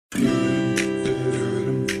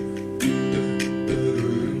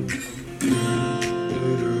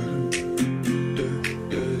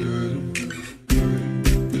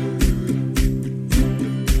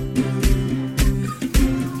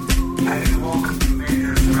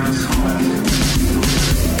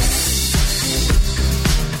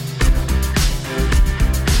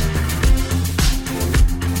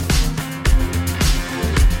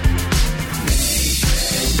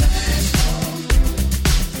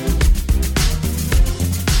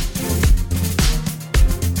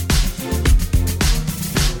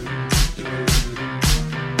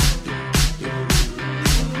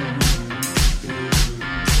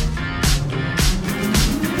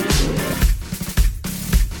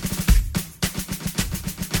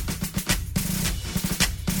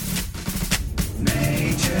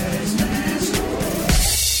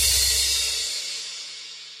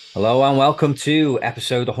Hello and welcome to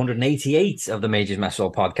episode 188 of the Majors Mess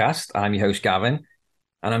Hall podcast. I'm your host, Gavin,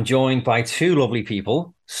 and I'm joined by two lovely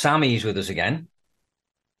people. Sammy's with us again.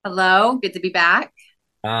 Hello, good to be back.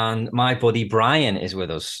 And my buddy Brian is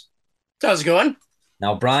with us. How's it going?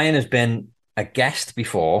 Now, Brian has been a guest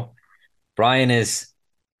before. Brian,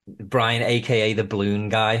 aka the balloon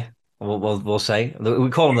guy, we'll say. We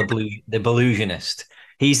call him the balloonist.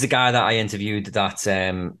 He's the guy that I interviewed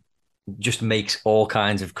that just makes all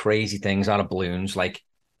kinds of crazy things out of balloons. Like,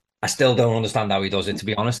 I still don't understand how he does it, to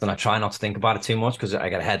be honest, and I try not to think about it too much because I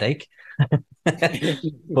get a headache.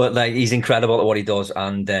 But like, he's incredible at what he does.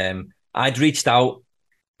 And I'd reached out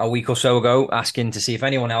a week or so ago asking to see if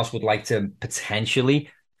anyone else would like to potentially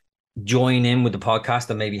join in with the podcast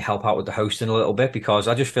and maybe help out with the hosting a little bit, because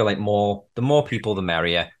I just feel like the more people, the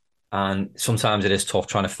merrier. And sometimes it is tough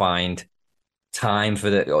trying to find time for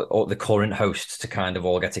the current hosts to kind of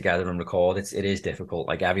all get together and record. It is difficult.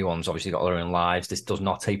 Like, everyone's obviously got their own lives. This does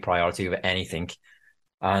not take priority over anything.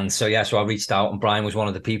 And so I reached out, and Brian was one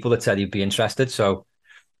of the people that said he'd be interested. So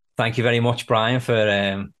thank you very much, Brian,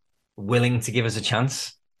 for willing to give us a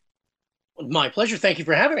chance. My pleasure. Thank you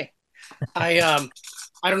for having me. I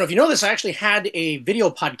don't know if you know this. I actually had a video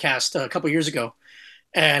podcast a couple years ago,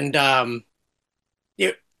 and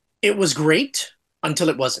it was great until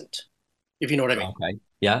it wasn't, if you know what I mean. Okay.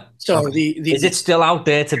 Yeah. So okay. Is it still out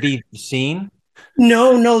there to be seen?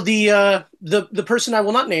 No. The person I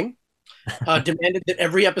will not name demanded that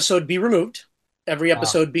every episode be removed, every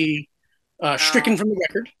episode be stricken from the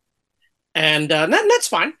record, and that's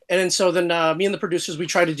fine. And so then me and the producers, we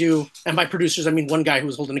try to do, and by producers I mean one guy who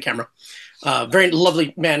was holding the camera, very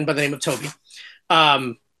lovely man by the name of Toby.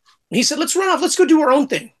 He said, "Let's run off. Let's go do our own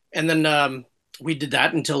thing." And then we did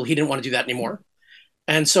that until he didn't want to do that anymore.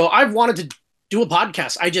 And so I've wanted to do a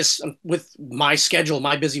podcast. I just, with my schedule,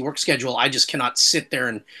 my busy work schedule, I just cannot sit there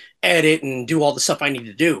and edit and do all the stuff I need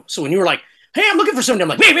to do. So when you were like, "Hey, I'm looking for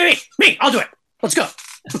somebody," I'm like, me, I'll do it. Let's go.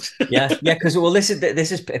 yeah. Because, well, this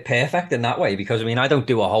is perfect in that way, because I mean, I don't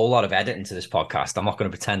do a whole lot of editing to this podcast. I'm not going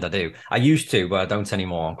to pretend I do. I used to, but I don't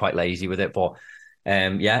anymore. I'm quite lazy with it. But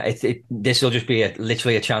this will just be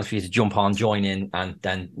literally a chance for you to jump on, join in, and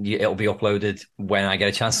then it'll be uploaded when I get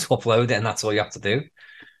a chance to upload it, and that's all you have to do.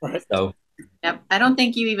 Right. So, yep. I don't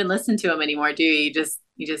think you even listen to them anymore, do you?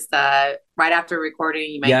 You just right after recording,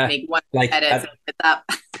 you might make one edit and it's up.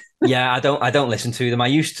 Yeah, I don't listen to them. I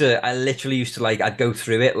literally used to, like, I'd go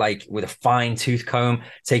through it like with a fine tooth comb,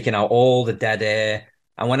 taking out all the dead air.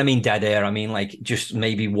 And when I mean dead air, I mean like just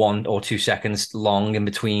maybe 1 or 2 seconds long in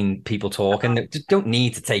between people talking. Just don't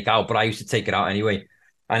need to take out, but I used to take it out anyway.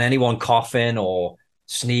 And anyone coughing or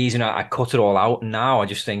sneezing, I cut it all out. And now I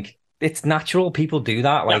just think it's natural. People do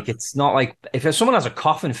that. Like, it's not like, if someone has a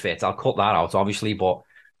coughing fit, I'll cut that out, obviously. But,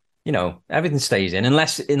 you know, everything stays in.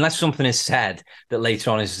 Unless something is said that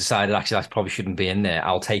later on is decided, actually, that probably shouldn't be in there,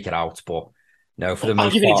 I'll take it out. But no, for the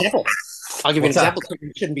most part. I'll give you an example.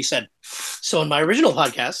 Something shouldn't be said. So in my original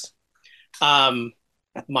podcast,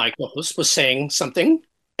 my co-host was saying something,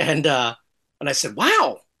 and I said,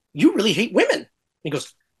 "Wow, you really hate women." And he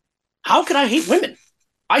goes, "How could I hate women?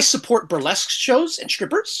 I support burlesque shows and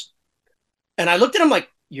strippers." And I looked at him like,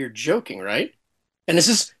 "You're joking, right?" And this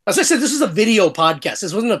is, as I said, this is a video podcast.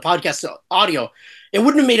 This wasn't a podcast audio. It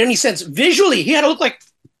wouldn't have made any sense. Visually, he had to look like,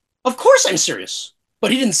 "Of course I'm serious."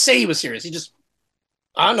 But he didn't say he was serious. He just,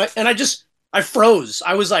 I froze.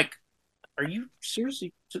 I was like, "Are you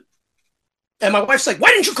seriously?" And my wife's like, "Why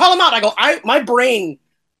didn't you call him out?" I go, my brain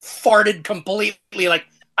farted completely. Like,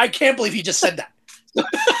 I can't believe he just said that.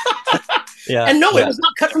 Yeah. And no, it was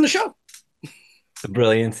not cut from the show.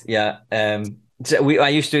 Brilliant. Yeah. I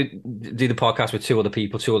used to do the podcast with two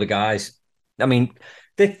other guys. I mean,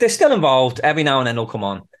 they're still involved. Every now and then they'll come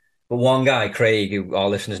on. But one guy, Craig, who our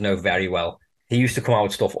listeners know very well, he used to come out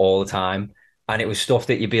with stuff all the time. And it was stuff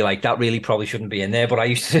that you'd be like, that really probably shouldn't be in there. But I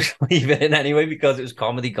used to just leave it in anyway because it was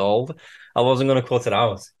comedy gold. I wasn't going to cut it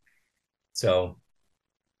out. So,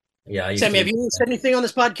 yeah. Sammy, have you said anything on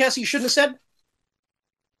this podcast you shouldn't have said?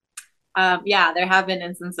 Yeah, there have been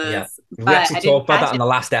instances, Yeah. We but actually I didn't talked about catch that in it the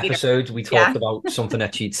last later. episode. We talked Yeah. about something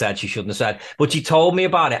that she'd said she shouldn't have said. But she told me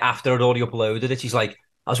about it after I'd already uploaded it. She's like,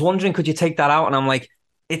 I was wondering, could you take that out? And I'm like,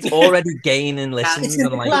 it's already gaining Yeah. It's listens in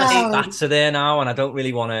and the like cloud. stats are there now, and I don't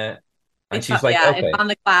really want to. And It's she's like, yeah, it's okay. on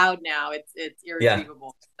the cloud now. It's Yeah.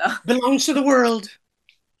 irretrievable. So Belongs to the world.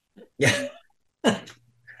 Yeah.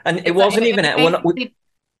 And it it's wasn't even it it. basically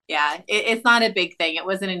yeah, it's not a big thing. It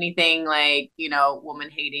wasn't anything like, woman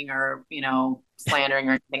hating or, slandering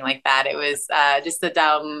or anything like that. It was just a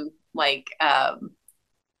dumb like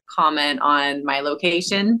comment on my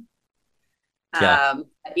location. Yeah.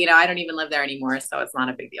 I don't even live there anymore, so it's not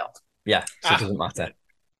a big deal. Yeah. So it doesn't matter.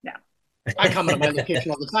 Yeah. I comment on my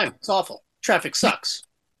location all the time. It's awful. Traffic sucks.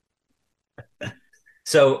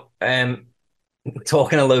 So,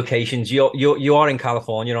 talking of locations, you are in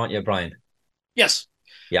California, aren't you, Brian? Yes.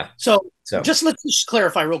 Yeah. So So let's just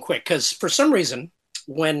clarify real quick, because for some reason,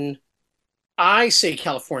 when I say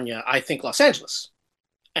California, I think Los Angeles.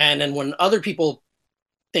 And then when other people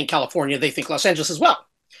think California, they think Los Angeles as well.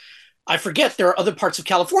 I forget there are other parts of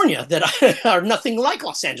California that are nothing like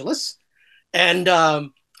Los Angeles. And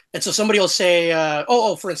so somebody will say,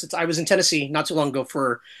 for instance, I was in Tennessee not too long ago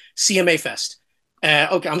for CMA Fest.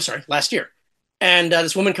 Okay, I'm sorry, last year. And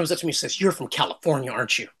this woman comes up to me and says, "You're from California,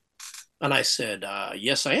 aren't you?" And I said,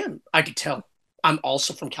 "Yes, I am." I could tell. I'm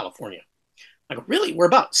also from California. I go, "Really? We're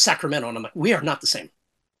about Sacramento." And I'm like, "We are not the same."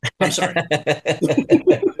 I'm sorry.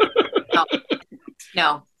 No,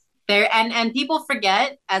 no. And people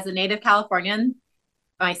forget, as a native Californian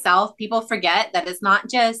myself, people forget that it's not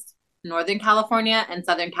just Northern California and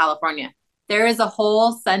Southern California. There is a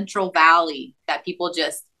whole Central Valley that people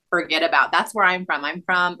just forget about. That's where I'm from. I'm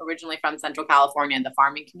originally from Central California, the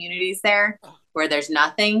farming communities there where there's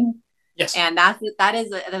nothing. Yes. And that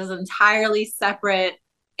is an entirely separate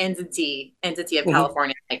entity of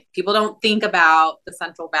California. Like, people don't think about the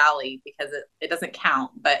Central Valley because it doesn't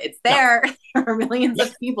count, but it's there. No. There are millions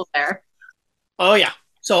of people there. Oh yeah.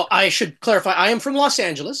 So I should clarify, I am from Los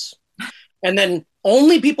Angeles. And then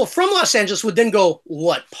only people from Los Angeles would then go,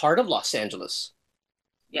 "What part of Los Angeles?"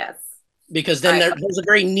 Yes. Because then there's a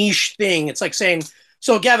very niche thing. It's like saying,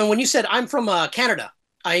 so Gavin, when you said I'm from Canada,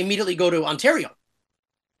 I immediately go to Ontario.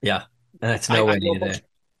 Yeah. And it's nowhere near there.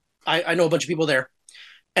 I know a bunch of people there.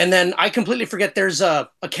 And then I completely forget there's a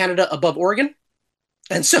Canada above Oregon.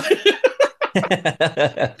 And so,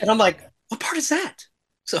 and I'm like, what part is that?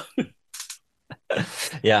 So,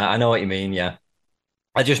 yeah, I know what you mean. Yeah.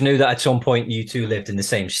 I just knew that at some point you two lived in the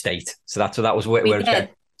same state. So that was where it's going.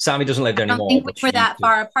 Sammy doesn't live there anymore. I don't think we were that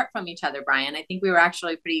far apart from each other, Brian. I think we were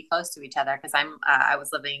actually pretty close to each other because I was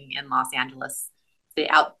living in Los Angeles, the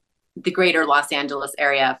greater Los Angeles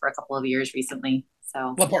area for a couple of years recently.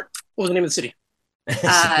 So what part? What was the name of the city?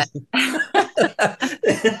 I'll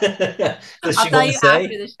tell you after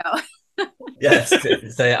the show. Yes,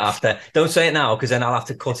 say it after. Don't say it now because then I'll have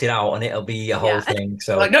to cut it out and it'll be a whole thing.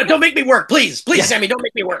 So like, no, don't make me work, please, Sammy, don't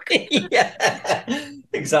make me work. Yeah,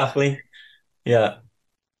 exactly. Yeah,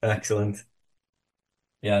 excellent.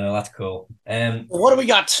 Yeah, no, that's cool. What do we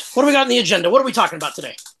got? What do we got on the agenda? What are we talking about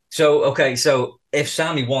today? So if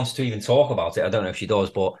Sammy wants to even talk about it, I don't know if she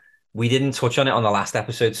does, but we didn't touch on it on the last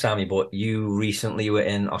episode, Sammy. But you recently were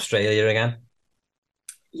in Australia again.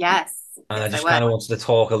 Yes. And I just kind of wanted to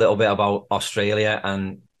talk a little bit about Australia,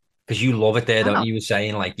 and because you love it there, don't you? You were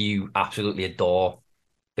saying like you absolutely adore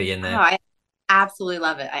being there. Oh, I absolutely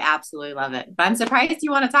love it. I absolutely love it. But I'm surprised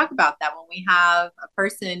you want to talk about that when we have a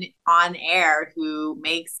person on air who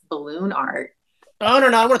makes balloon art. Oh, no.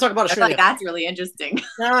 I want to talk about Australia. That's really interesting.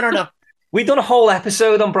 No. We've done a whole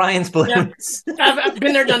episode on Brian's balloons. Yeah, I've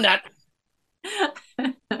been there, done that.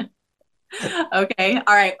 Okay.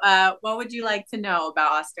 All right. What would you like to know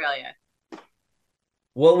about Australia?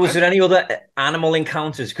 Well, was there any other animal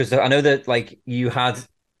encounters? Because I know that like you had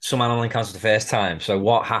some animal encounters the first time. So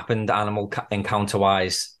what happened animal encounter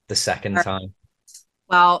wise the second time?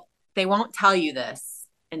 Well, they won't tell you this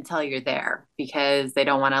until you're there because they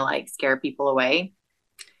don't want to like scare people away.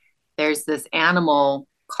 There's this animal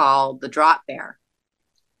called the drop bear.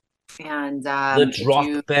 And the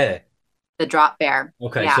drop bear. The drop bear.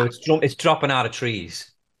 Okay, yeah. So it's dropping out of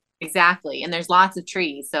trees. Exactly. And there's lots of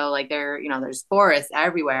trees. So like there's forests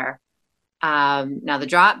everywhere. Now the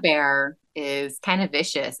drop bear is kind of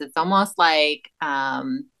vicious. It's almost like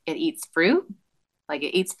it eats fruit. Like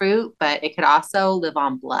it eats fruit, but it could also live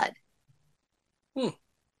on blood.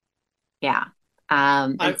 Yeah.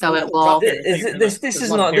 And so it will. This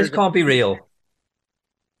can't be real.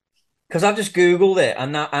 Because I've just Googled it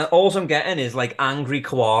and all I'm getting is like angry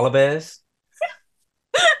koala bears.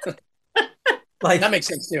 Like that makes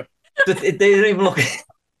sense too. They don't even look.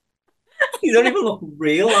 You don't even look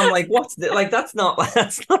real. I'm like, what's the, like? That's not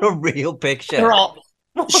a real picture. They're all.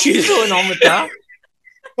 What's going on with that?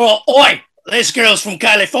 Oh, oi! This girl's from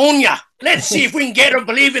California. Let's see if we can get her to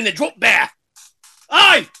believe in the drop bear.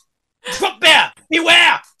 Aye! Drop bear!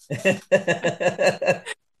 Beware!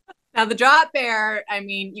 Now the drop bear, I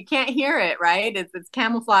mean, you can't hear it, right? It's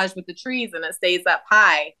camouflaged with the trees and it stays up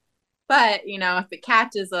high. But if it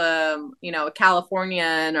catches a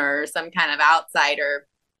Californian or some kind of outsider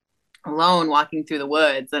alone walking through the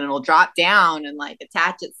woods, then it'll drop down and like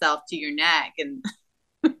attach itself to your neck and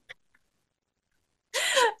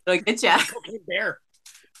it'll get you. Bear.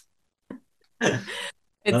 It's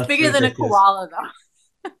That's bigger than a ridiculous. koala, though.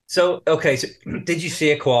 So did you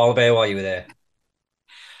see a koala bear while you were there?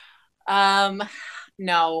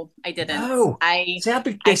 No, I didn't. No. See, I'd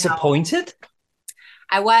be disappointed.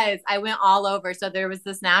 I went all over. So there was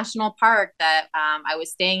this national park that I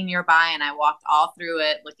was staying nearby, and I walked all through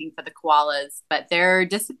it looking for the koalas, but they're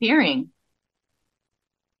disappearing.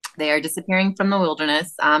 They are disappearing from the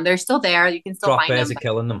wilderness. They're still there. You can still Drop find bears them. are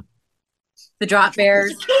killing them. The drop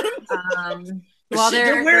bears. Well,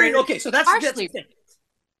 they're wearing. Okay, so that's the partially. thing.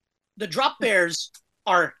 The drop bears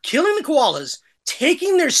are killing the koalas,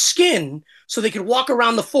 taking their skin so they could walk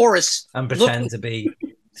around the forest And pretend to be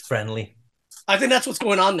friendly. I think that's what's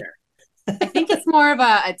going on there. I think it's more of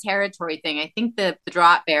a territory thing. I think the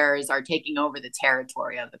drop bears are taking over the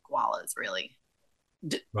territory of the koalas, really.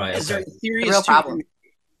 Right. Is there a theory? The real problem.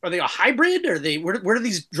 Are they a hybrid? Or where do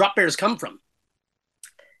these drop bears come from?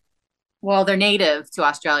 Well, they're native to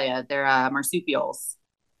Australia. They're marsupials.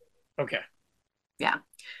 Okay. Yeah.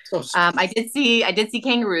 So, I did see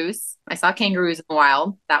kangaroos. I saw kangaroos in the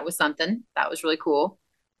wild. That was something. That was really cool.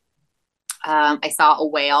 I saw a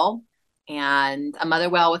whale and a mother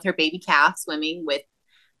whale with her baby calf swimming with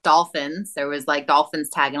dolphins. There was like dolphins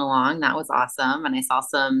tagging along. That was awesome. And I saw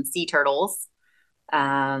some sea turtles.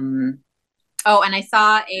 Oh, and I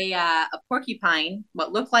saw a porcupine,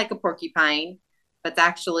 what looked like a porcupine, but it's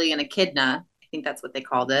actually an echidna. I think that's what they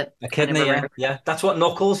called it. Echidna, yeah. That's what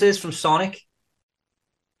Knuckles is from Sonic.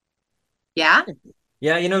 Yeah?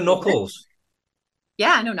 Yeah, you know Knuckles.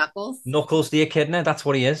 Yeah, I know Knuckles. Knuckles the echidna, that's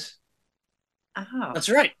what he is. Oh. That's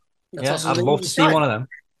right. That's I'd love to see one of them.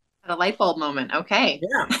 Had a light bulb moment. Okay.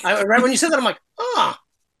 Yeah. Right when you said that, I'm like, ah.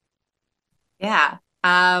 Yeah.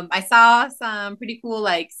 I saw some pretty cool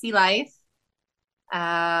like sea life.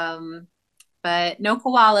 But no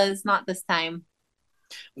koalas, not this time.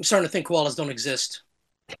 I'm starting to think koalas don't exist.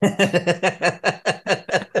 We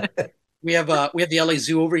have the LA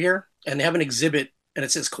Zoo over here, and they have an exhibit, and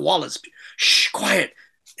it says koalas. Shh, quiet,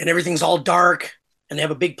 and everything's all dark, and they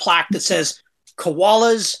have a big plaque that says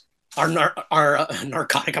koalas are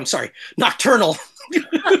narcotic. I'm sorry, nocturnal.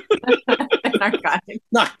 Narcotic.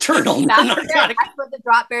 Nocturnal. That's narcotic. That's where the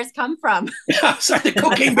drop bears come from. I'm sorry, the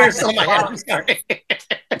cocaine bear's still in my head. I'm sorry.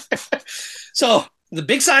 So the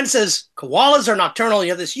big sign says koalas are nocturnal.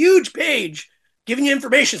 You have this huge page giving you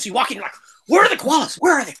information. So you walk in, you're like, where are the koalas?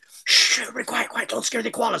 Where are they? Shh, everybody quiet, don't scare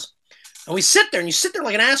the koalas. And we sit there, and you sit there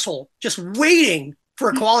like an asshole, just waiting for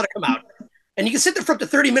a koala to come out. And you can sit there for up to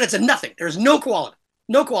 30 minutes and nothing. There's no koala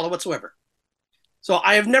whatsoever. So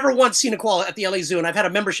I have never once seen a koala at the LA Zoo, and I've had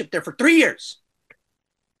a membership there for 3 years.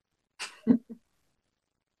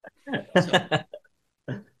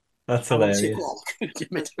 That's hilarious.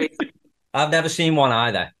 I've never seen one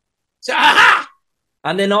either. So, aha!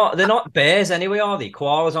 And they're not bears anyway, are they?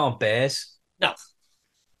 Koalas aren't bears. No.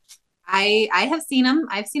 I have seen them.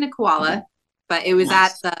 I've seen a koala, but it was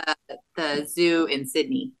at the zoo in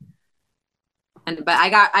Sydney. But I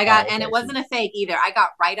got, and it wasn't a fake either. I got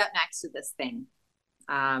right up next to this thing.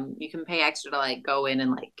 You can pay extra to like go in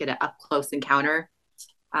and like get an up close encounter.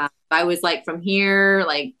 I was like from here,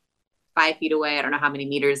 like 5 feet away. I don't know how many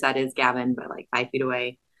meters that is, Gavin, but like 5 feet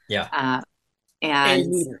away. Yeah.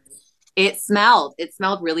 And it smelled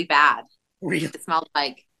really bad. Really? It smelled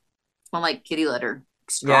like kitty litter.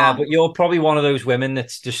 Strong. Yeah, but you're probably one of those women that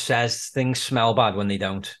just says things smell bad when they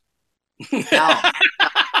don't. No.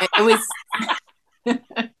 It was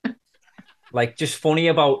like just funny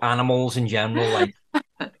about animals in general, like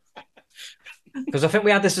because I think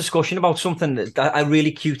we had this discussion about something that a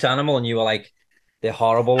really cute animal, and you were like, they're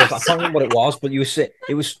horrible. I can't remember what it was, but you said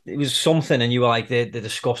it was something, and you were like, they're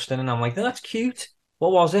disgusting, and I'm like, no, that's cute.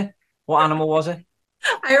 What was it? What animal was it?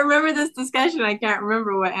 I remember this discussion. I can't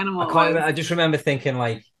remember what animal it was. I just remember thinking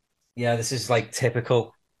like, yeah, this is like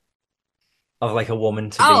typical of like a woman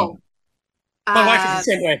to be. My wife is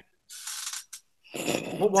the same way.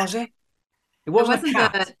 What was it? It wasn't a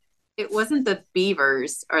cat. It wasn't the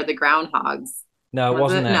beavers or the groundhogs. No, it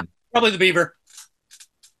wasn't them. No. Probably the beaver.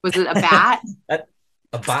 Was it a bat?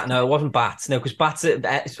 A bat? No, it wasn't bats. No, because bats,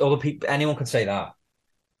 other people, anyone can say that.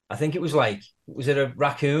 I think it was like, was it a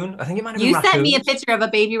raccoon? I think it might have been You sent me a raccoons. picture of a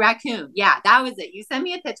baby raccoon. Yeah, that was it. You sent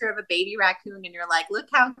me a picture of a baby raccoon and you're like, look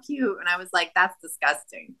how cute. And I was like, that's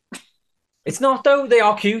disgusting. It's not though. They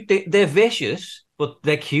are cute. They're vicious, but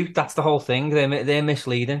they're cute. That's the whole thing. They're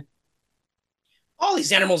misleading. All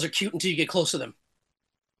these animals are cute until you get close to them.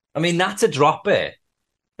 I mean, that's a drop bear,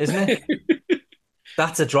 isn't it?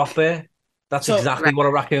 That's a drop bear. That's So, exactly Right. what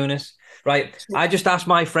a raccoon is. Right. I just asked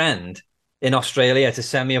my friend in Australia to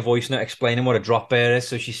send me a voice note explaining what a drop bear is.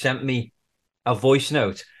 So she sent me a voice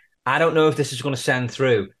note. I don't know if this is going to send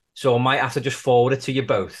through. So I might have to just forward it to you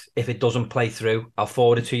both. If it doesn't play through, I'll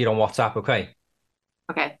forward it to you on WhatsApp. Okay.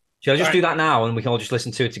 Okay. Shall I all just right, do that now and we can all just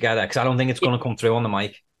listen to it together? Because I don't think it's Yeah. going to come through on the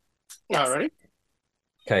mic. Yes. all right.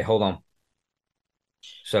 Okay, hold on.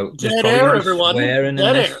 So there's Dead probably air, going to be everyone. swearing in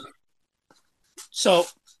Dead this. air. So,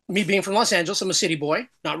 me being from Los Angeles, I'm a city boy,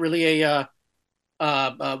 not really a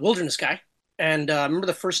wilderness guy. And I remember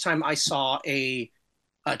the first time I saw a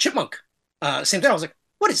chipmunk. Same thing. I was like,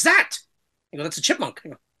 "What is that?" You go, "That's a chipmunk." I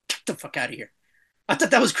go, "Get the fuck out of here!" I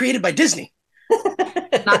thought that was created by Disney.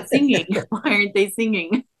 Not singing. Why aren't they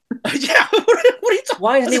singing? Yeah, what are you talking?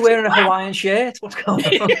 Why I isn't was he like, wearing a wow. Hawaiian shirt? What's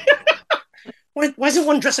going on? Why isn't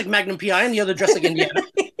one dressed like Magnum PI and the other dressed like Indiana?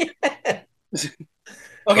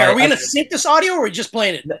 Okay, are Right, we gonna sync this audio or are we just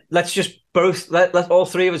playing it? let's just both let all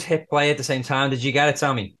three of us hit play at the same time. Did you get it,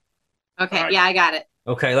 Sammy? All Okay. right. Yeah, I got it.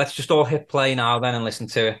 Okay, let's just all hit play now then and listen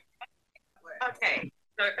to it. Okay,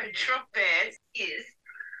 so a drop bear is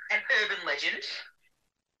an urban legend.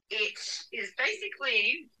 It is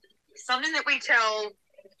basically something that we tell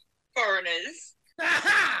foreigners.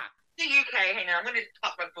 Aha! The UK, hang on, I'm going to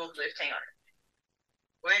cut my forklift. Hang on.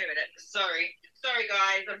 Wait a minute. Sorry,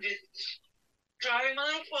 guys. I'm just driving my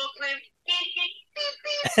little forklift.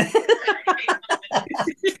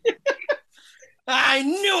 I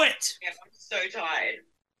knew it. Yeah, I'm so tired.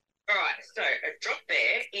 All right, so a drop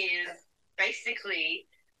bear is basically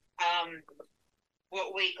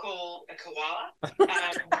what we call a koala.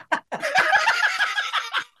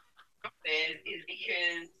 Drop bears is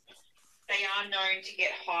because they are known to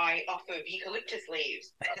get high off of eucalyptus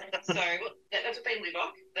leaves. So that's what they live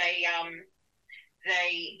off. They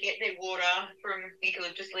get their water from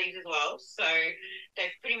eucalyptus leaves as well. So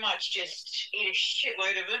they pretty much just eat a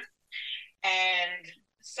shitload of them. And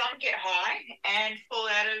some get high and fall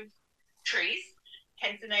out of trees,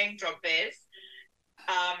 hence the name drop bears.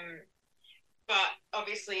 But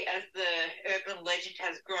obviously, as the urban legend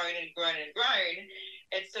has grown and grown and grown,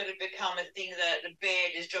 it's sort of become a thing that the bear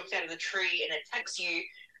just drops out of the tree and attacks you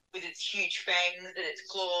with its huge fangs and its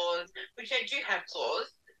claws, which they do have claws,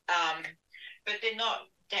 but they're not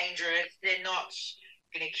dangerous. They're not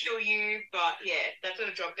going to kill you. But yeah, that's what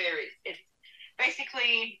a drop bear is. It's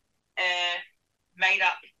basically a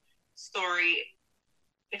made-up story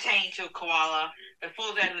pertaining to a koala that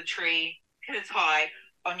falls out of the tree because it's high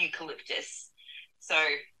on eucalyptus. So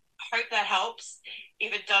I hope that helps.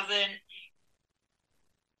 If it doesn't,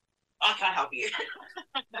 I can't help you.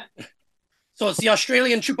 So it's the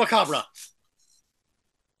Australian chupacabra.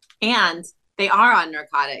 And they are on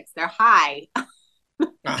narcotics. They're high.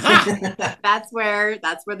 Aha! That's where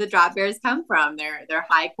the drop bears come from. They're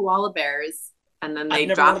high koala bears, and then they I've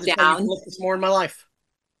never drop wanted to tell down. eucalyptus more in my life.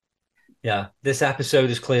 Yeah, this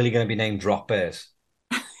episode is clearly going to be named Drop Bears.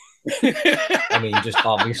 I mean, just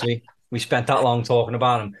obviously, we spent that long talking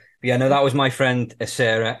about them. But yeah, no, that was my friend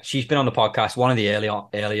Sarah. She's been on the podcast, one of the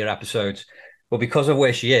earlier episodes, but because of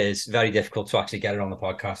where she is, very difficult to actually get her on the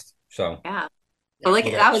podcast. So Yeah. But like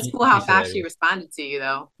yeah, that was cool how she's fast she hilarious. responded to you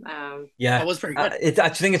though. Yeah, That was pretty good. I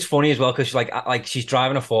think it's funny as well because like she's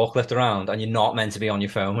driving a forklift around, and you're not meant to be on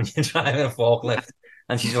your phone when you're driving a forklift,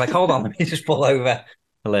 and she's like, "Hold on, let me just pull over."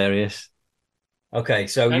 Hilarious. Okay,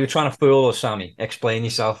 so you were trying to fool us, Sammy. Explain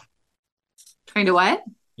yourself. Trying to what?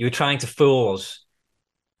 You were trying to fool us.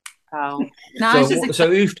 Oh no, it's just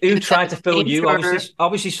So who tried to fool you? or...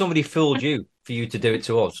 Obviously somebody fooled you for you to do it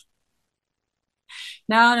to us.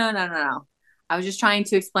 No. I was just trying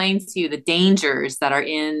to explain to you the dangers that are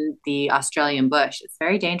in the Australian bush. It's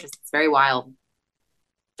very dangerous. It's very wild.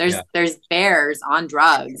 There's bears on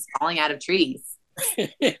drugs falling out of trees.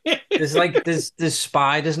 There's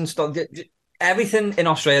spiders and stuff. Everything in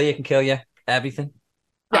Australia can kill you. Everything.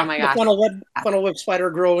 Oh my gosh. The funnel web spider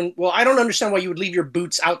growing. Well, I don't understand why you would leave your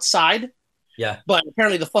boots outside. Yeah. But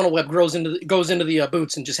apparently the funnel web goes into the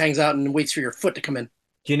boots and just hangs out and waits for your foot to come in.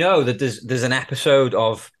 Do you know that there's an episode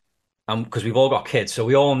of because we've all got kids, so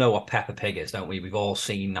we all know what Peppa Pig is, don't we? We've all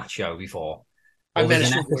seen that show before. I Well,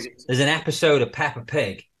 managed to avoid it. there's an episode of Peppa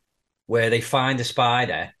Pig where they find a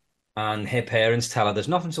spider and her parents tell her there's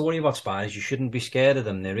nothing to worry about spiders. You shouldn't be scared of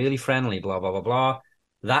them. They're really friendly, blah, blah, blah, blah.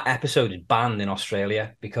 That episode is banned in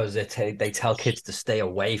Australia because they tell kids to stay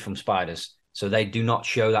away from spiders. So they do not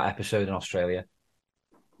show that episode in Australia.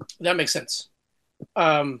 That makes sense.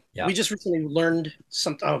 Yeah. We just recently learned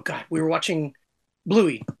something. Oh God, we were watching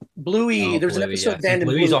Bluey. Bluey. Oh, There's an Bluey, episode yeah. banned in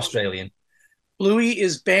Bluey's Bluey. Australian. Bluey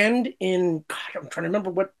is banned in. God, I'm trying to remember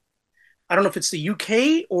what. I don't know if it's the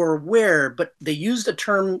UK or where, but they used a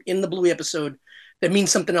term in the Bluey episode that means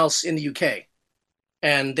something else in the UK,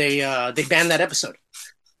 and they banned that episode.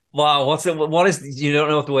 Wow, what is you don't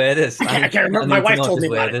know what the word is? I can't remember. My wife told me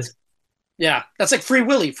about it. Yeah, that's like Free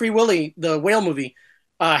Willy. Free Willy, the whale movie,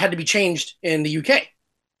 had to be changed in the UK.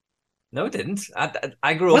 No, it didn't.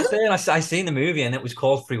 I grew up there and I seen the movie and it was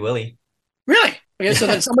called Free Willy. Really? Okay, so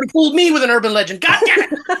then somebody fooled me with an urban legend. God damn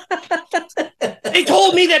it! They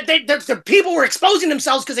told me that the people were exposing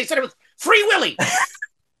themselves because they said it was Free Willy.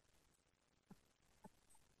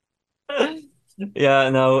 Yeah,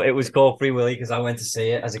 no, it was called Free Willy because I went to see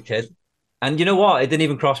it as a kid. And you know what? It didn't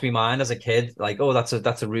even cross my mind as a kid. Like, oh, that's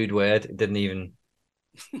a rude word. It didn't even,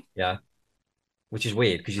 yeah, which is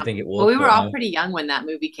weird because you think it would. Well, we were all pretty young when that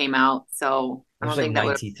movie came out, so I don't think that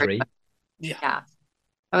would 93. Yeah,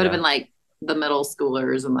 I would have been like the middle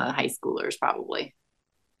schoolers and the high schoolers probably.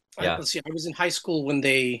 Yeah. Let's see. I was in high school when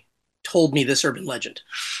they told me this urban legend.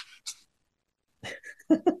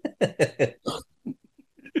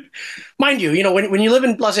 Mind you, when you live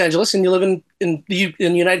in Los Angeles and you live in the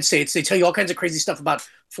United States, they tell you all kinds of crazy stuff about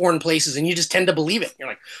foreign places, and you just tend to believe it. You're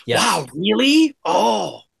like, wow, really?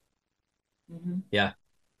 Oh. Yeah,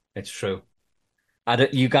 it's true.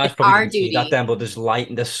 You guys probably didn't see that then, but there's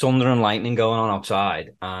thunder and lightning going on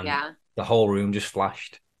outside, and the whole room just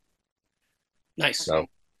flashed. Nice.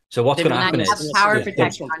 So what's going to happen is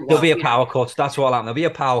there'll be a power cut. That's what will happen. There'll be a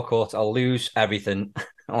power cut. I'll lose everything.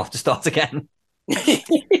 I'll have to start again.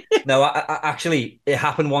 No, actually, it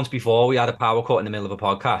happened once before. We had a power cut in the middle of a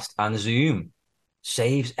podcast, and Zoom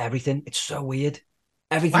saves everything. It's so weird.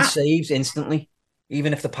 Everything saves instantly,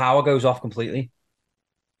 even if the power goes off completely.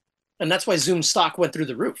 And that's why Zoom stock went through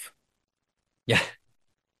the roof. Yeah.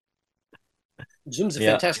 Zoom's a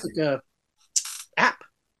fantastic app.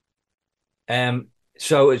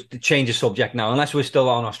 So to change the subject now, unless we're still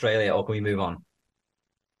on Australia, or can we move on?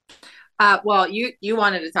 Well, you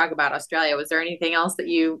wanted to talk about Australia. Was there anything else that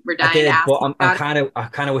you were dying to ask? But I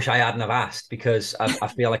kind of wish I hadn't have asked because I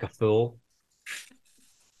feel like a fool.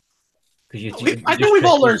 I think we've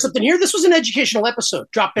all learned something here. This was an educational episode.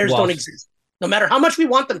 Drop bears don't exist. No matter how much we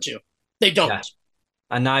want them to, they don't. Yeah.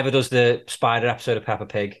 And neither does the spider episode of Peppa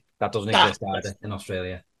Pig. That doesn't exist either in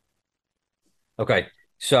Australia. Okay,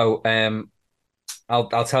 so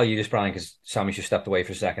I'll tell you this, Brian, because Sammy just stepped away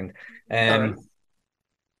for a second.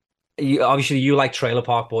 You like Trailer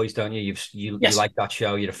Park Boys, don't you? You like that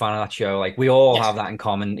show. You're a fan of that show. Like we all have that in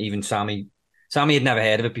common. Even Sammy had never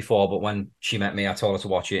heard of it before, but when she met me, I told her to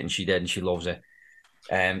watch it, and she did, and she loves it.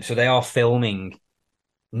 So they are filming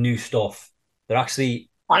new stuff. They're actually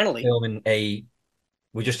filming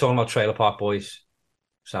we're just talking about Trailer Park Boys,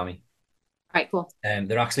 Sammy. All right, cool.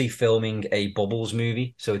 They're actually filming a Bubbles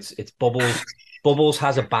movie. So it's Bubbles. Bubbles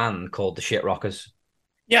has a band called the Shit Rockers.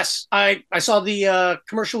 Yes, I saw the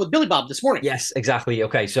commercial with Billy Bob this morning. Yes, exactly.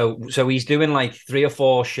 Okay, so he's doing like 3 or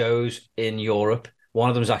 4 shows in Europe. One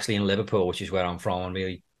of them is actually in Liverpool, which is where I'm from. I'm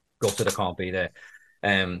really gutted I can't be there.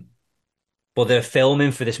 But they're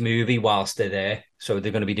filming for this movie whilst they're there. So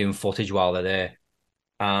they're going to be doing footage while they're there.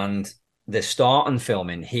 And they're starting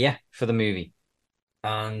filming here for the movie.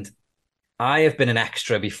 And I have been an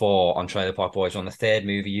extra before on Trailer Park Boys on the 3rd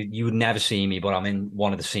movie. You would never see me, but I'm in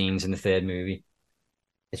one of the scenes in the 3rd movie.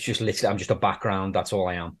 It's just literally, I'm just a background. That's all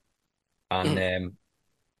I am. And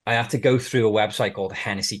I had to go through a website called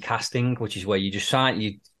Hennessy Casting, which is where you just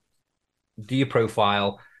you do your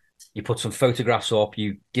profile, you put some photographs up,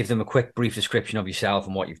 you give them a quick brief description of yourself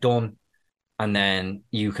and what you've done. And then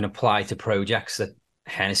you can apply to projects that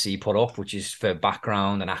Hennessy put up, which is for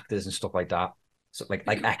background and actors and stuff like that. So like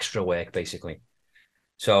extra work, basically.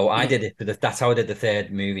 So I did it. That's how I did the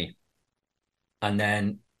 3rd movie. And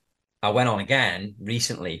then I went on again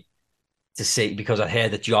recently to see, because I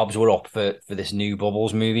heard that jobs were up for this new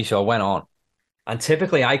Bubbles movie. So I went on. And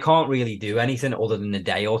typically I can't really do anything other than a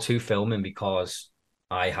day or 2 filming because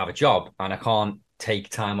I have a job and I can't take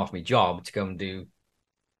time off my job to go and do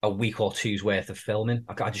a week or 2's worth of filming.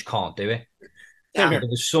 I just can't do it. There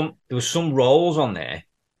was some roles on there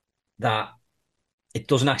that it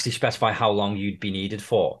doesn't actually specify how long you'd be needed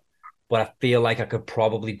for. But I feel like I could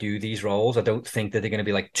probably do these roles. I don't think that they're going to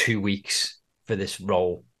be like 2 weeks for this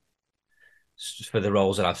role. for the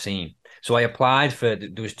roles that I've seen. So I applied for,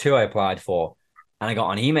 there was two I applied for, and I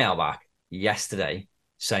got an email back yesterday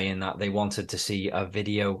saying that they wanted to see a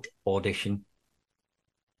video audition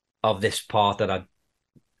of this part that I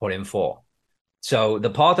put in for. So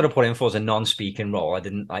the part that I put in for is a non-speaking role.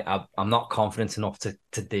 I'm not confident enough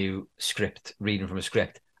to do script reading from a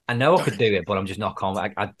script. I know I could do it, but I'm just not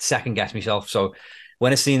confident. I second guess myself. So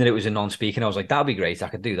when I seen that it was a non-speaking, I was like, that'd be great. I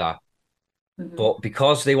could do that. Mm-hmm. But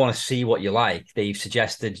because they want to see what you like, they've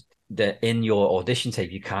suggested that in your audition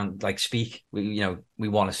tape, you can't like speak. We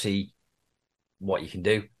want to see what you can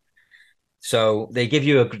do. So they give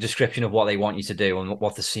you a description of what they want you to do and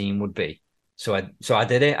what the scene would be. So I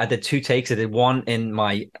did it. I did 2 takes. I did one in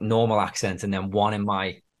my normal accent and then one in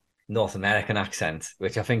my North American accent,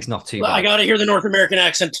 which I think is not too bad. I got to hear the North American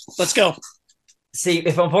accent. Let's go. See,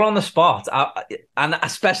 if I'm put on the spot, and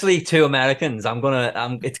especially 2 Americans,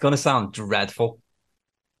 it's gonna sound dreadful.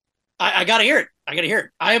 I gotta hear it.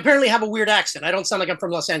 I apparently have a weird accent. I don't sound like I'm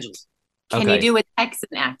from Los Angeles. Can you do a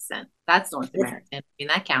Texan accent? That's North American. I mean,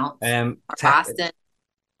 that counts. Or Boston.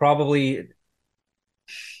 Probably.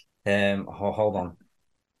 Hold on.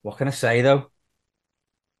 What can I say though?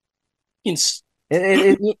 It's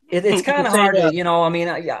kind of hard to, I mean,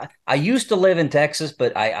 I used to live in Texas,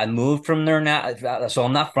 but I moved from there now, so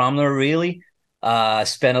I'm not from there really.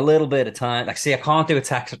 Spent a little bit of time. Like, see, I can't do a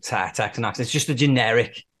Texan accent. It's just a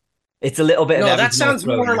generic. It's a little bit. No, that sounds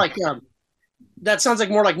more like that sounds like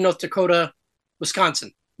more like North Dakota,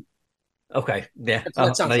 Wisconsin. Okay, yeah.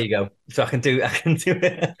 There you go. So I can do it. I can do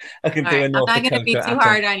it. I'm not going to be too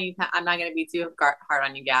hard on you. I'm not going to be too hard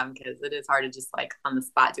on you, Gavin, because it is hard to just like on the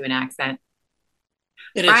spot do an accent.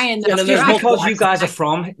 It Brian, is. Because you guys are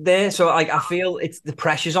from there, so like I feel it's the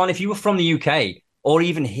pressure's on. If you were from the UK or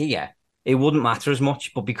even here, it wouldn't matter as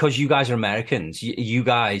much. But because you guys are Americans, you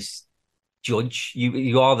guys judge.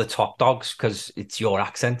 You are the top dogs because it's your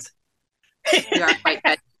accent. We are quite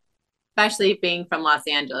judgy. Especially being from Los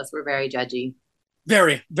Angeles, we're very judgy.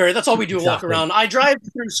 Very, very. That's all we do. Exactly. Walk around. I drive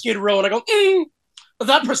through Skid Row and I go,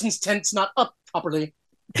 that person's tent's not up properly.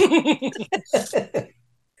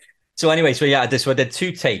 So anyway, I did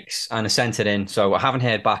 2 takes and I sent it in. So I haven't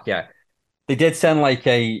heard back yet. They did send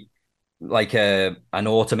an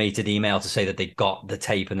automated email to say that they got the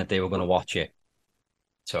tape and that they were going to watch it.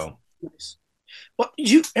 So, nice. Well,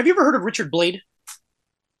 have you ever heard of Richard Blade?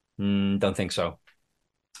 Don't think so.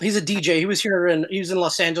 He's a DJ. He was in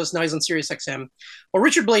Los Angeles. Now he's on Sirius XM. Well,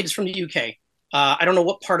 Richard Blade is from the UK. I don't know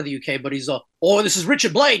what part of the UK, but he's this is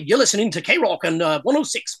Richard Blade. You're listening to K-Rock and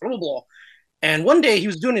 106, blah, blah, blah. And one day he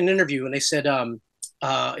was doing an interview and they said,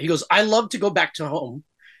 he goes, I love to go back to home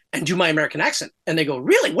and do my American accent. And they go,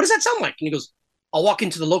 really? What does that sound like? And he goes, I'll walk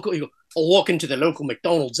into the local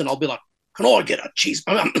McDonald's and I'll be like, can I get a cheese?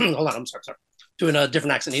 Hold on, I'm sorry. Doing a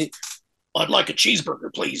different accent. I'd like a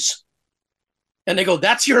cheeseburger, please. And they go,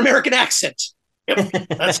 that's your American accent. Yep.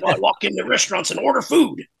 That's why I walk into restaurants and order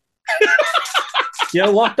food. You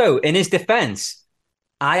know what, though? In his defense,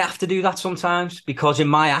 I have to do that sometimes because in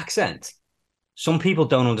my accent, some people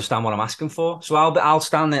don't understand what I'm asking for. So I'll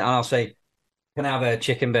stand there and I'll say, can I have a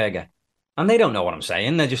chicken burger? And they don't know what I'm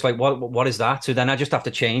saying. They're just like, what is that? So then I just have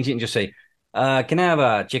to change it and just say, can I have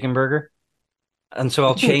a chicken burger? And so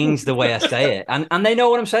I'll change the way I say it. And they know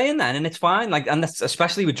what I'm saying then, and it's fine. Like, and that's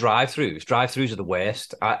especially with drive-throughs. Drive-throughs are the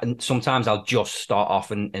worst. And sometimes I'll just start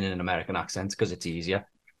off in an American accent because it's easier.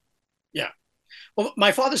 Yeah. Well,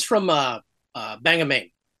 my father's from Bangor,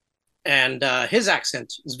 Maine. And his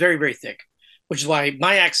accent is very, very thick, which is why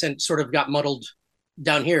my accent sort of got muddled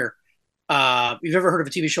down here. You've ever heard of a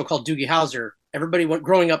TV show called Doogie Howser? Everybody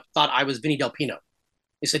growing up thought I was Vinny Del Pino.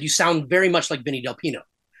 They said, you sound very much like Vinny Del Pino.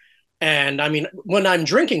 And I mean, when I'm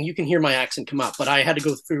drinking, you can hear my accent come out, but I had to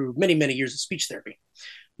go through many, many years of speech therapy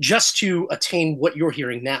just to attain what you're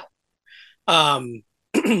hearing now. But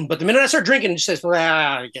the minute I start drinking, it just says,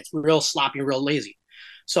 it gets real sloppy, real lazy.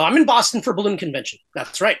 So I'm in Boston for balloon convention.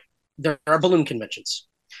 That's right. There are balloon conventions.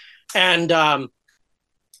 And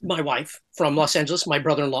my wife from Los Angeles, my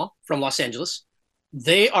brother-in-law from Los Angeles,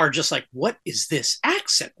 they are just like, what is this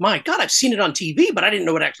accent? My God, I've seen it on TV, but I didn't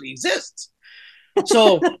know it actually exists.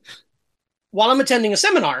 So while I'm attending a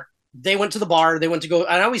seminar, they went to the bar, they went to go,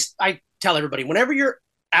 and I tell everybody, whenever you're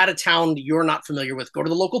out of town you're not familiar with, go to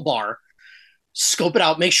the local bar, scope it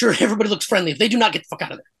out, make sure everybody looks friendly. If they do not, get the fuck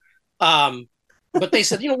out of there. But they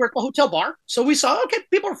said, we're at a hotel bar. So we saw, okay,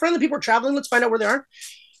 people are friendly, people are traveling, let's find out where they are.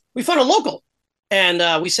 We found a local.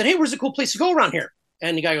 And we said, hey, where's a cool place to go around here?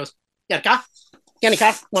 And the guy goes, and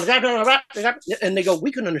they go,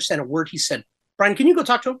 we couldn't understand a word he said. Brian, can you go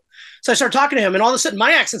talk to him? So I start talking to him, and all of a sudden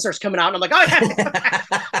my accent starts coming out, and I'm like, oh, yeah.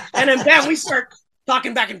 And then bam, we start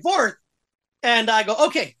talking back and forth. And I go,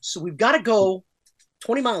 okay, so we've got to go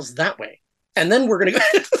 20 miles that way. And then we're going to go.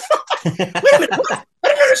 Wait a minute. What? I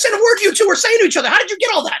don't understand a word you two were saying to each other. How did you get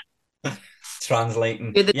all that?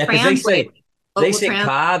 Translating. You're the Yeah, because they say trans-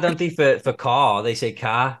 car, don't they? For car, they say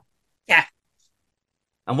car. Yeah.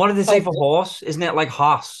 And what do they say for horse? Isn't it like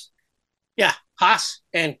horse? Yeah, Haas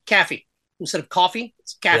and Caffey. Instead of coffee,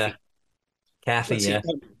 it's Caffey. Yeah. Caffey, Let's yeah.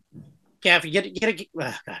 Caffey, get it.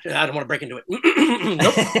 God, I don't want to break into it.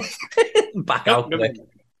 Nope. Back out quick.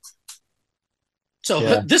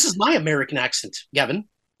 So this is my American accent, Gavin.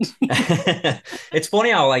 It's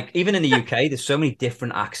funny how, like, even in the UK, there's so many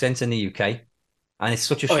different accents in the UK, and it's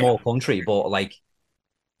such a small country, but like,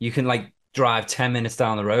 you can like drive 10 minutes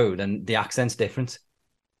down the road, and the accent's different.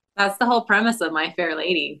 That's the whole premise of My Fair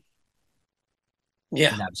Lady.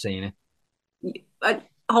 Yeah, Never seen it. But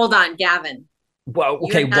hold on, Gavin. Well,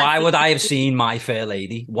 okay, why would I have seen My Fair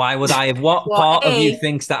Lady? Why would I have? What part of you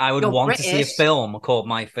thinks that I would want to see a film called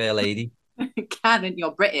My Fair Lady? Gavin,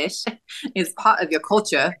 you're British. Is part of your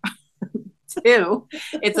culture. 2,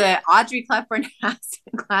 it's a Audrey Hepburn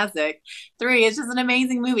classic. 3, it's just an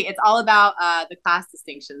amazing movie. It's all about the class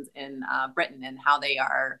distinctions in Britain and how they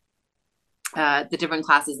are the different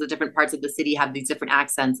classes, the different parts of the city have these different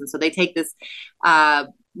accents. And so they take this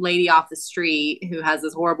lady off the street who has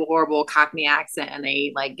this horrible Cockney accent, and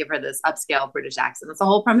they like give her this upscale British accent. That's the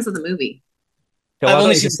whole premise of the movie. So I've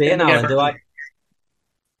only seen it now, do I?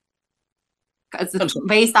 It's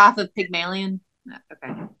based off of Pygmalion.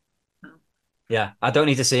 Okay. Yeah, I don't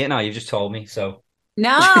need to see it now. You've just told me, so.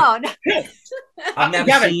 No. I've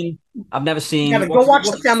never seen. Gavin, go watch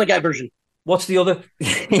the Family Guy version. What's the other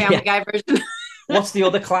Family Guy version? What's the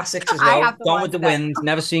other classics as well? Gone with the Wind.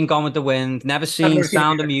 Never seen Gone with the Wind. Never seen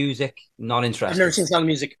Sound of Music. Not interested. I've never seen Sound of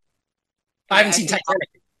Music. I haven't seen Titanic.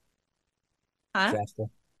 Huh?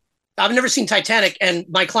 I've never seen Titanic, and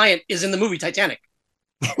my client is in the movie Titanic.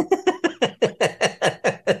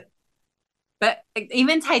 But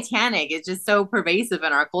even Titanic is just so pervasive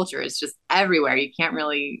in our culture. It's just everywhere. You can't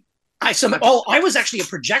really. I was actually a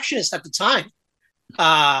projectionist at the time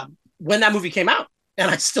when that movie came out,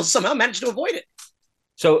 and I still somehow managed to avoid it.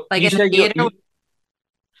 So, like in the theater,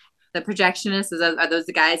 the projectionists are those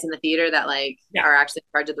the guys in the theater that are actually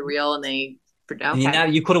in charge of the reel, and they.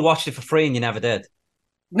 Okay. You could have watched it for free, and you never did.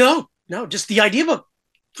 No, just the idea of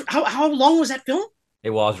how long was that film?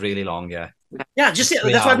 It was really long, yeah. Yeah, that's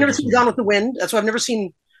why I've never seen Gone with the Wind. That's why I've never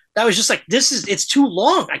seen. That was just like it's too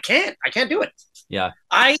long. I can't do it. Yeah,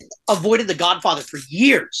 I avoided The Godfather for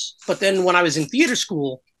years, but then when I was in theater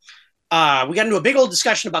school, we got into a big old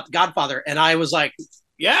discussion about The Godfather, and I was like,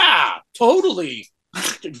 "Yeah, totally,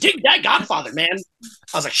 dig that Godfather, man."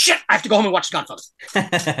 I was like, "Shit, I have to go home and watch The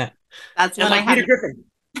Godfather." That's when like Peter Griffin.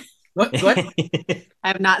 What? Go ahead. I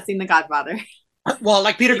have not seen The Godfather. Well,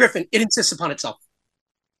 like Peter Griffin, it insists upon itself.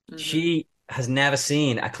 She has never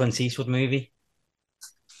seen a Clint Eastwood movie.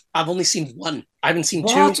 I've only seen one. I haven't seen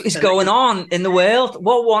two. What is going on in the world?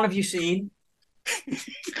 What one have you seen?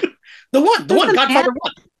 The one, Godfather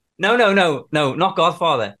 1. No, not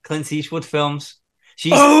Godfather. Clint Eastwood films.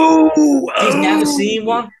 She's never seen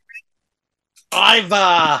one.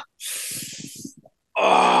 Oh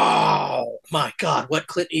my God, what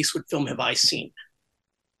Clint Eastwood film have I seen?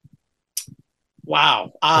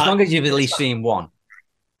 Wow. As long as you've at least seen one.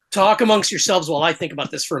 Talk amongst yourselves while I think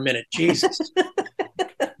about this for a minute. Jesus.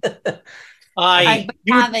 You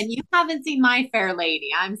haven't seen My Fair Lady.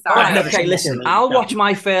 I'm sorry. Right, okay, listen. I'll watch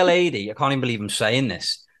My Fair Lady. I can't even believe I'm saying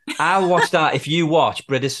this. I'll watch that if you watch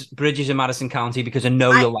Bridges in Madison County, because I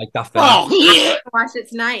know you'll like that film. I'm going to watch it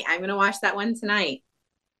tonight. I'm going to watch that one tonight.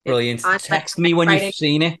 Brilliant. Text me when you've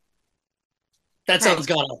seen it. That sounds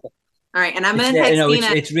god awful. All right, and I'm going to text Tina.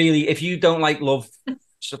 It's really, if you don't like love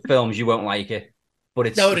films, you won't like it. But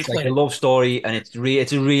it's like a love story, and it's a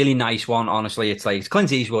really nice one. Honestly, it's Clint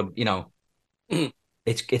Eastwood. You know,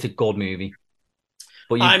 it's a good movie.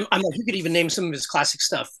 But I'm like, you could even name some of his classic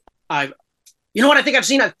stuff. You know what I think I've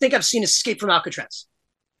seen? I think I've seen Escape from Alcatraz.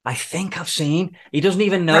 I think I've seen. He doesn't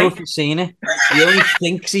even know if he's seen it. He only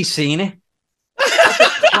thinks he's seen it.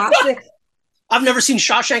 Classic. I've never seen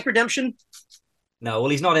Shawshank Redemption. No, well,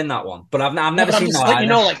 he's not in that one. But I've never seen that. You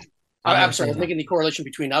know, I'm sorry, I'm making the correlation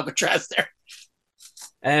between Alcatraz there.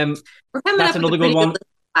 That's another good one.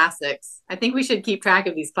 Classics. I think we should keep track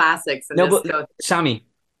of these classics. And but Sammy,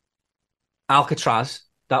 Alcatraz.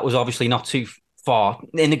 That was obviously not too far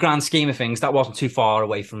in the grand scheme of things. That wasn't too far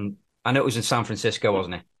away from. I know it was in San Francisco,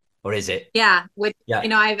 wasn't it? Or is it? Yeah. You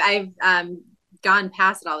know, I've gone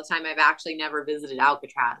past it all the time. I've actually never visited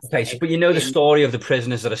Alcatraz. Okay, but you know the story of the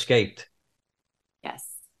prisoners that escaped. Yes.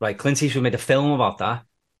 Right, Clint Eastwood made a film about that.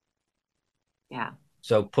 Yeah.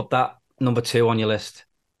 So put that number 2 on your list,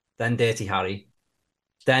 then Dirty Harry,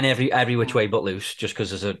 then Every Which Way But Loose, just because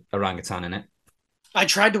there's a orangutan in it. I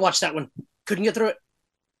tried to watch that one. Couldn't get through it.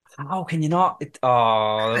 How can you not?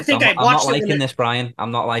 I think I'm I not watched it liking this, Brian.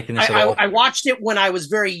 I'm not liking this at all. I watched it when I was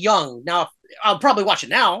very young. Now I'll probably watch it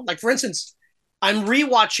now. Like, for instance, I'm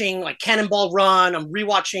rewatching like Cannonball Run. I'm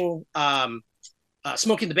rewatching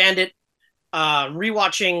Smoking the Bandit.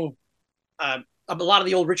 Rewatching a lot of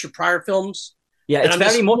the old Richard Pryor films. Yeah, And it's I'm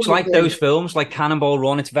very just much like those films, like Cannonball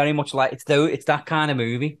Run. It's very much like it's that kind of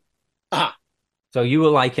movie. Uh-huh. So you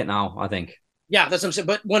will like it now, I think. Yeah, that's what I'm saying.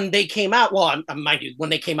 But when they came out, well, mind you, when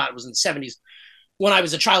they came out, it was in the 70s. When I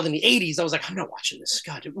was a child in the 80s, I was like, I'm not watching this.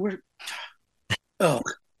 God,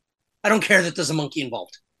 I don't care that there's a monkey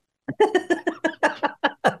involved.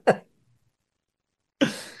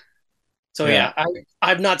 So yeah,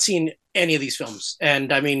 I've not seen any of these films,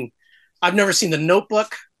 and I mean, I've never seen The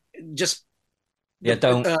Notebook. Just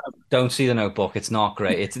don't see The Notebook. It's not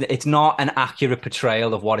great. It's not an accurate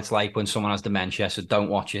portrayal of what it's like when someone has dementia. So don't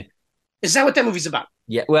watch it. Is that what that movie's about?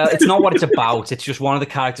 Yeah, well, it's not what it's about. It's just one of the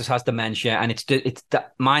characters has dementia, and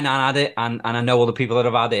my nan had it, and I know other people that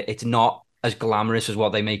have had it. It's not as glamorous as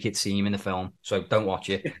what they make it seem in the film. So don't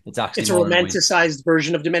watch it. It's actually it's a romanticized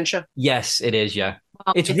version of dementia. Yes, it is. Yeah,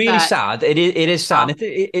 well, it's really sad. It is sad.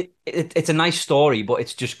 It's a nice story, but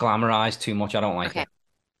it's just glamorized too much. I don't like it.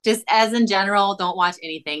 Just as in general, don't watch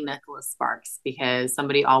anything Nicholas Sparks because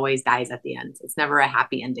somebody always dies at the end. It's never a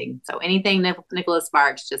happy ending. So anything Nicholas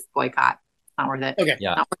Sparks, just boycott. It's not worth it. Okay.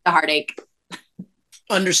 Yeah. Not worth the heartache.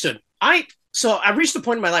 Understood. I reached a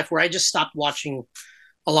point in my life where I just stopped watching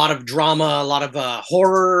a lot of drama, a lot of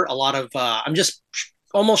horror, a lot of I'm just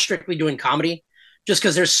almost strictly doing comedy just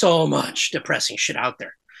because there's so much depressing shit out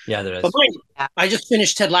there. Yeah, there is. But I just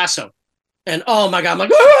finished Ted Lasso, and oh my god, I'm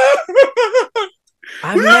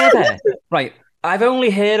like, I've only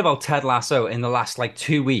heard about Ted Lasso in the last like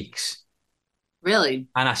 2 weeks. Really?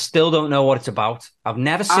 And I still don't know what it's about. I've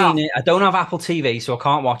never seen it. I don't have Apple TV, so I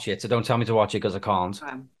can't watch it. So don't tell me to watch it because I can't.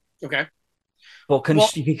 Okay. But can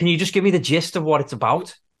you just give me the gist of what it's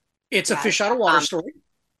about? It's a fish out of water story.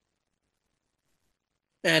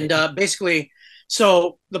 And basically,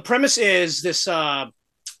 so the premise is this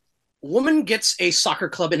woman gets a soccer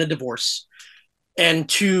club in a divorce. And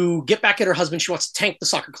to get back at her husband, she wants to tank the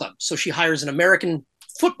soccer club. So she hires an American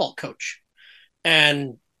football coach.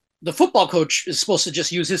 And the football coach is supposed to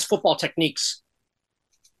just use his football techniques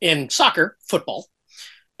in football.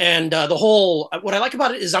 And what I like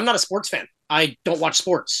about it is I'm not a sports fan. I don't watch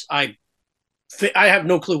sports. I have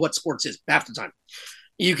no clue what sports is half the time.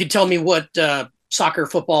 You could tell me what soccer,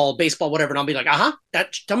 football, baseball, whatever, and I'll be like,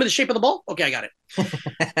 tell me the shape of the ball. Okay, I got it.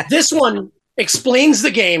 This one explains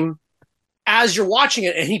the game as you're watching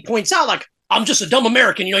it, and he points out, like, I'm just a dumb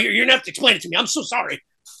American. You're gonna have to explain it to me. I'm so sorry.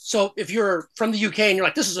 So if you're from the UK and you're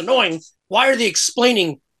like, this is annoying, why are they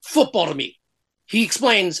explaining football to me? He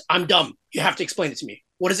explains, I'm dumb. You have to explain it to me.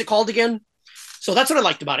 What is it called again? So that's what I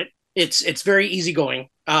liked about it. It's very easygoing.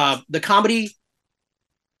 The comedy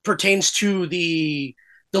pertains to the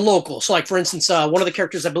local. So, like, for instance, one of the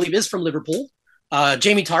characters I believe is from Liverpool.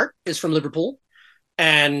 Jamie Tart is from Liverpool.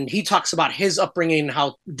 And he talks about his upbringing,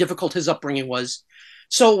 how difficult his upbringing was.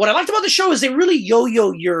 So what I liked about the show is they really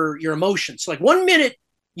yo-yo your emotions. So, like, 1 minute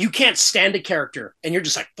you can't stand a character and you're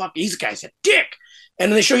just like, fuck, these guy's a dick. And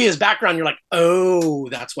then they show you his background. You're like, oh,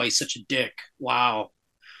 that's why he's such a dick. Wow.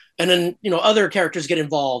 And then, other characters get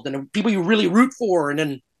involved and people you really root for. And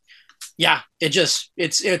then, yeah,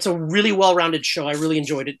 it's a really well-rounded show. I really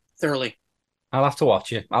enjoyed it thoroughly. I'll have to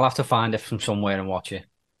watch it. I'll have to find it from somewhere and watch it.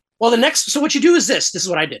 Well, so what you do is this is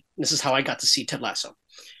what I did. This is how I got to see Ted Lasso.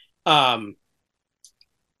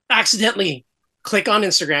 Accidentally click on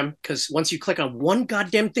Instagram, because once you click on one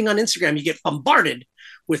goddamn thing on Instagram, you get bombarded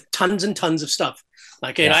with tons and tons of stuff.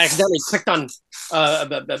 Like, yes. I accidentally clicked on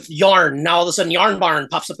yarn. Now all of a sudden Yarn Barn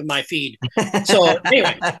pops up in my feed. So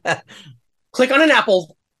anyway, click on an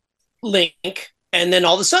Apple link, and then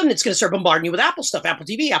all of a sudden it's going to start bombarding you with Apple stuff, Apple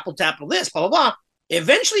TV, Apple this, blah, blah, blah.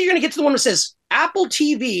 Eventually you're going to get to the one that says Apple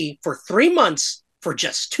TV for 3 months for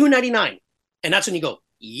just $2.99. And that's when you go,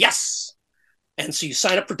 yes. And so you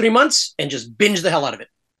sign up for 3 months and just binge the hell out of it.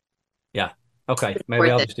 Yeah. Okay. Maybe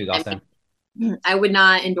I'll just do that then. I would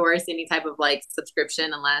not endorse any type of like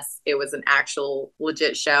subscription unless it was an actual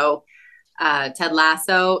legit show. Ted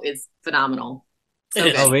Lasso is phenomenal. So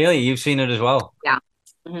oh, really? You've seen it as well? Yeah.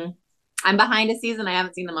 Mm-hmm. I'm behind a season. I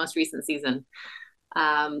haven't seen the most recent season.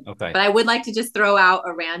 Okay. But I would like to just throw out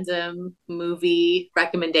a random movie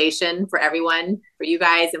recommendation for everyone, for you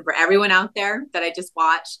guys, and for everyone out there that I just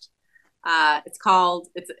watched. It's called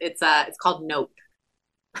Nope.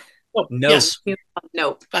 Oh, Nope. yes,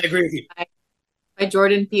 Nope. I agree with you. By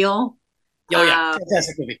Jordan Peele. Oh yeah,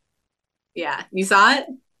 fantastic movie. Yeah, you saw it?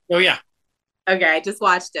 Oh yeah. Okay, I just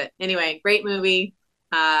watched it. Anyway, great movie.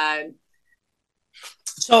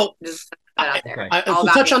 So Just put that out there. Okay. All to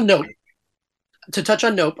about touch me.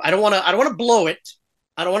 on Nope, I don't want to. I don't want to blow it.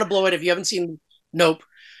 I don't want to blow it if you haven't seen Nope.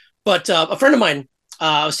 But a friend of mine,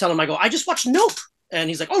 I was telling him, I go, I just watched Nope, and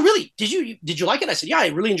he's like, Oh, really? Did you like it? I said, Yeah, I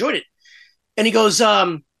really enjoyed it. And he goes,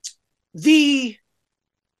 the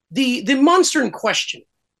the monster in question,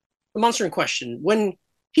 when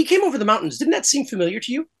he came over the mountains, didn't that seem familiar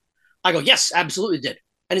to you? I go, Yes, absolutely did.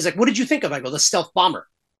 And he's like, What did you think of? I go, The stealth bomber.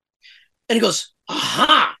 And he goes,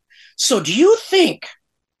 Aha. So do you think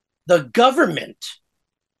the government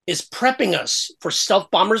is prepping us for stealth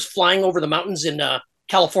bombers flying over the mountains in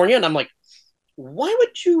California? And I'm like, why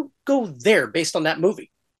would you go there based on that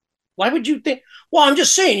movie? Why would you think? Well, I'm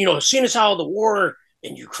just saying, seeing as how the war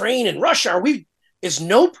in Ukraine and Russia, is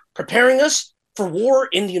Nope preparing us for war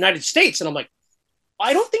in the United States? And I'm like,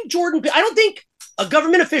 I don't think a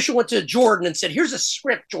government official went to Jordan and said, here's a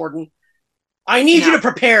script, Jordan. I need you to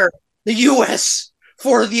prepare the U.S.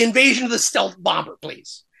 for the invasion of the stealth bomber,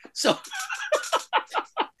 please. So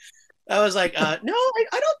I was like, no, I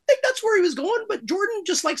don't think that's where he was going. But Jordan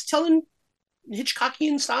just likes telling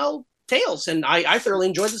Hitchcockian style tales, and I thoroughly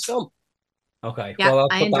enjoyed this film. Okay. Yeah, Well, I'll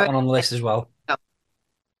I put that one on the enjoyed list as well. it.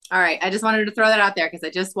 All right. I just wanted to throw that out there because I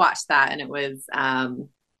just watched that and it was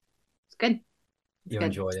good. You good.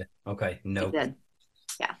 enjoyed it. Okay. No. It did.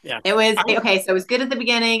 Yeah. Yeah. It was okay. So it was good at the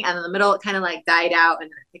beginning, and in the middle, it kind of like died out,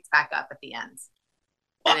 and then it picks back up at the end.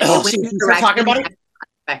 And it went in the direction I was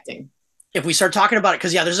expecting. If we start talking about it,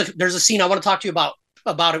 because there's a scene I want to talk to you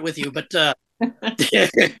about it with you, but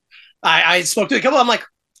I spoke to a couple. I'm like,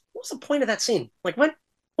 what was the point of that scene? Like, what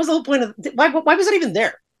was the whole point of why was it even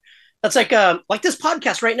there? That's like this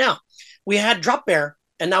podcast right now. We had Drop Bear,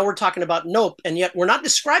 and now we're talking about Nope, and yet we're not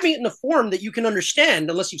describing it in a form that you can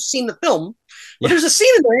understand unless you've seen the film. But there's a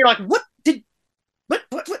scene in there, and you're like,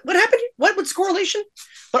 what happened? What's correlation?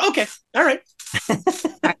 But okay, all right.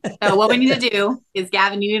 So what we need to do is,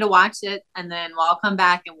 Gavin, you need to watch it, and then we'll all come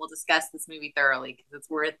back and we'll discuss this movie thoroughly because it's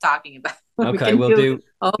worth talking about. Okay, we'll do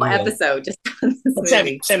a whole episode just on this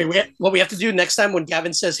movie. Sammy, what we have to do next time when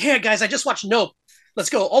Gavin says, "Hey guys, I just watched Nope. Let's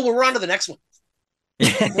go." Oh, we're on to the next one.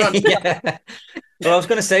 Yeah. Well, I was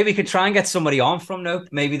going to say we could try and get somebody on from Nope.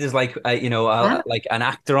 Maybe there's like like an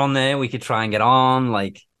actor on there. We could try and get on.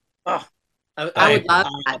 Like, I would love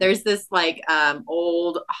that. There's this like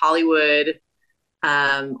old Hollywood,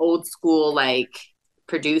 old school like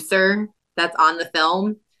producer that's on the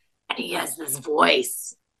film, and he has this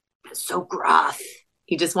voice that's so gruff.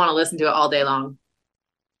 You just want to listen to it all day long.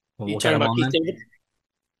 We'll you talking about Keith David?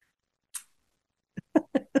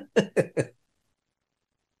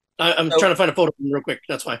 I'm trying to find a photo real quick.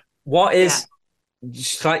 That's why. What is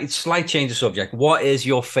slight change of subject? What is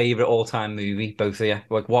your favorite all-time movie, both of you?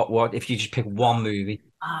 Like, what if you just pick one movie?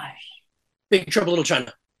 Big Trouble in Little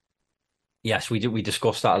China. Yes, we did. We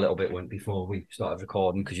discussed that a little bit before we started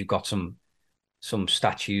recording because you've got some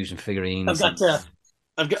statues and figurines. I've got.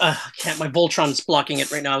 I can't. My Voltron's blocking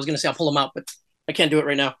it right now. I was going to say I'll pull them out, but I can't do it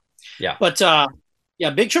right now. Yeah. But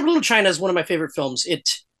Big Trouble in Little China is one of my favorite films.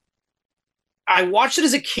 I watched it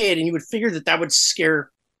as a kid, and you would figure that would scare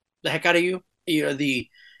the heck out of you. You know,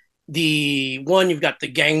 the one, you've got the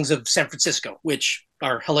gangs of San Francisco, which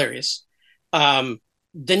are hilarious. Then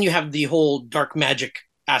you have the whole dark magic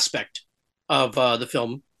aspect of the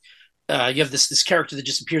film. You have this character that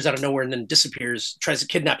just appears out of nowhere and then disappears, tries to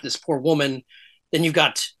kidnap this poor woman. Then you've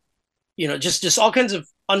got, just all kinds of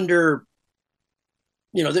they're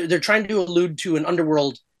trying to allude to an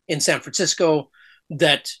underworld in San Francisco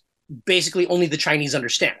that basically only the Chinese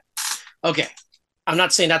understand. Okay. I'm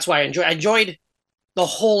not saying that's why I enjoyed the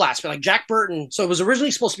whole aspect. Like Jack Burton. So it was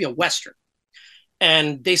originally supposed to be a Western.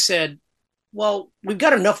 And they said, well, we've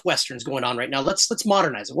got enough Westerns going on right now. Let's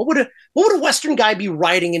modernize it. What would a Western guy be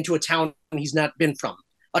riding into a town he's not been from?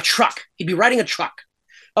 A truck. He'd be riding a truck.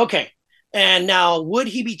 Okay. And now, would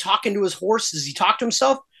he be talking to his horse? Does he talk to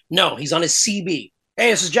himself? No, he's on his CB.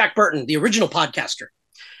 Hey, this is Jack Burton, the original podcaster.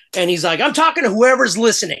 And he's like, I'm talking to whoever's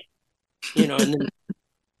listening. And then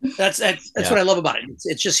that's what I love about it.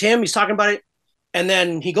 It's just him. He's talking about it. And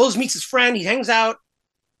then he goes, meets his friend. He hangs out,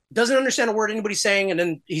 doesn't understand a word anybody's saying. And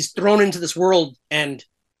then he's thrown into this world. And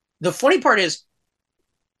the funny part is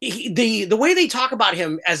the way they talk about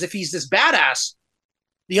him as if he's this badass,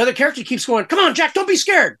 the other character keeps going, come on, Jack, don't be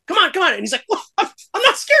scared. Come on. And he's like, well, I'm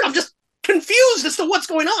not scared. I'm just confused as to what's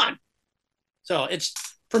going on. So it's,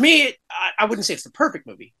 for me, I wouldn't say it's the perfect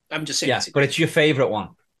movie. I'm just saying. Yeah, but it's your favorite one.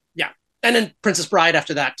 Yeah. And then Princess Bride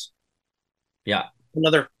after that. Yeah,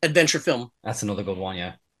 Another adventure film. that's another good one. Yeah,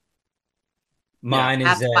 Yeah, mine I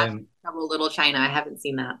have is. to watch Trouble Little China. I haven't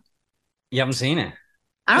seen that. You haven't seen it?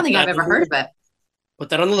 I don't put think I've that ever heard of it. put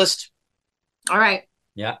that on the list. All right.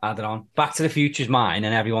 Yeah, add it on. Back to the Future's mine,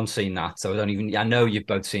 and everyone's seen that. So I don't even. I know you've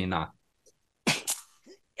both seen that.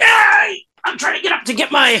 Yeah, I'm trying to get up to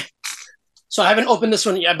get my. So I haven't opened this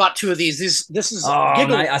one yet. I bought two of these. This is Oh,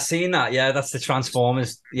 Giggle. nice. I seen that. Yeah, that's the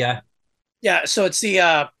Transformers. Yeah. Yeah, so it's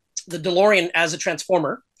the DeLorean as a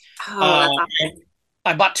transformer. Oh, that's awesome.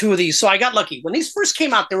 I bought two of these, so I got lucky. When these first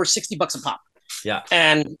came out, they were $60 a pop, Yeah.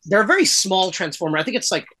 and they're a very small transformer. I think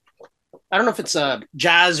it's like I don't know if it's a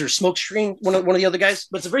Jazz or Smokescreen, one of the other guys,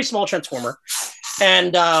 but it's a very small transformer.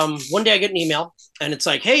 And one day I get an email, and it's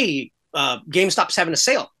like, "Hey, GameStop's having a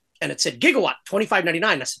sale," and it said Gigawatt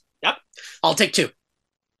 $25.99. I said, "Yep, I'll take two."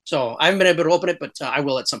 So I haven't been able to open it, but I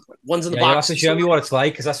will at some point. One's in the Yeah, you'll have box. to show me what it's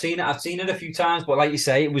like because I've seen it. I've seen it a few times, but like you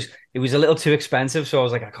say, it was a little too expensive. So I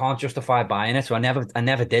was like, I can't justify buying it. So I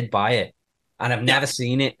never did buy it, and I've never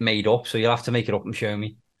seen it made up. So you'll have to make it up and show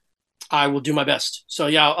me. I will do my best. So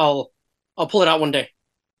yeah, I'll pull it out one day.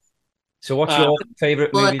 So what's your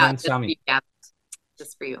favorite Pull movie it out then, Sammy?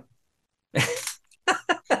 just for you.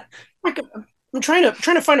 I'm trying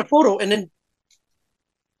to find a photo, and then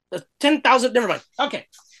the 10,000. Never mind. Okay.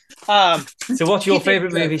 So what's your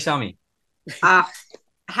favorite movie, Sammy? I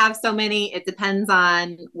have so many. It depends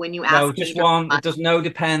on when you ask No, me. just one. It does no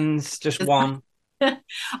depends. Just one. All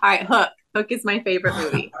right, Hook. Hook is my favorite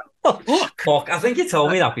movie. Fuck, I think you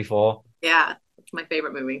told me that before. Yeah, it's my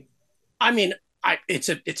favorite movie. I mean, it's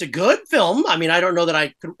a good film. I mean, I don't know that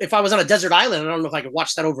I could, if I was on a desert island, I don't know if I could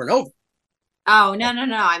watch that over and over. Oh, no.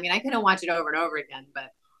 I mean, I couldn't watch it over and over again,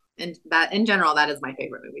 but in general, that is my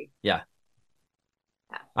favorite movie. Yeah.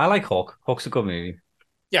 I like Hook. Hook's a good movie.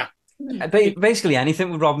 Yeah. Basically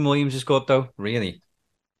anything with Robin Williams is good though, really.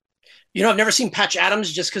 You know, I've never seen Patch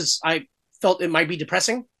Adams just because I felt it might be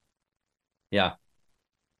depressing. Yeah.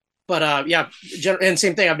 But yeah, and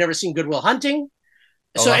same thing. I've never seen Good Will Hunting.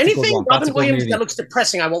 Oh, So that's a good anything one. That's a Robin good Williams movie. that looks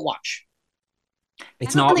depressing, I won't watch.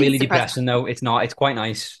 It's I don't not think really it's depressing though. It's not. It's quite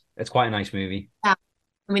nice. It's quite a nice movie. Yeah.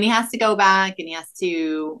 I mean, he has to go back and he has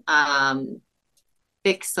to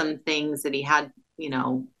fix some things that he had,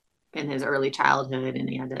 in his early childhood, and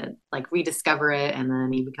he had to like rediscover it, and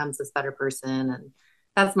then he becomes this better person, and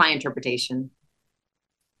that's my interpretation.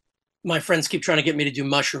 My friends keep trying to get me to do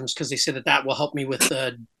mushrooms because they say that will help me with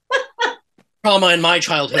trauma in my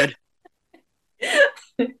childhood.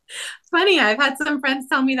 Funny, I've had some friends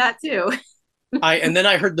tell me that too. And then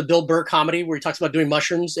I heard the Bill Burr comedy where he talks about doing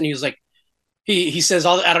mushrooms, and he was like, he says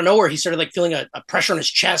all out of nowhere he started like feeling a pressure on his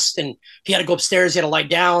chest, and he had to go upstairs, he had to lie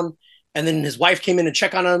down, and then his wife came in and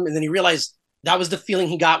check on him, and then he realized that was the feeling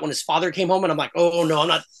he got when his father came home, and I'm like, oh no, I'm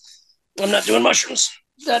not doing mushrooms.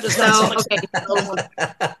 That does not sound okay.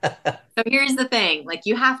 So here's the thing, like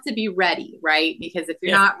you have to be ready, right? Because if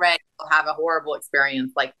you're not ready, you'll have a horrible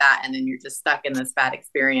experience like that, and then you're just stuck in this bad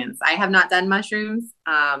experience. I have not done mushrooms,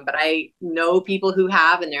 but I know people who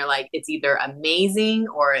have, and they're like, it's either amazing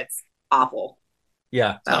or it's awful.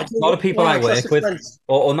 Yeah, so, a lot of people I work with,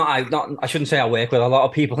 or not. I shouldn't say I work with. A lot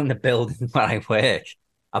of people in the building where I work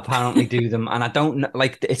apparently do them, and I don't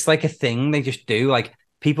like. It's like a thing they just do. Like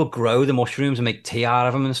people grow the mushrooms and make tea out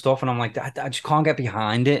of them and stuff, and I'm like, I just can't get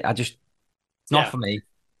behind it. It's not for me.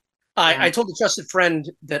 I told a trusted friend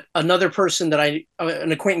that another person that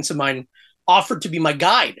an acquaintance of mine, offered to be my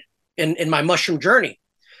guide in my mushroom journey,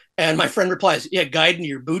 and my friend replies, "Yeah, guide into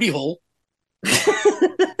your booty hole."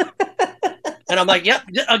 And I'm like, yep.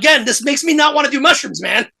 Again, this makes me not want to do mushrooms,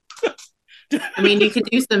 man. I mean, you could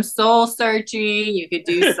do some soul searching. You could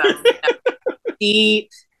do some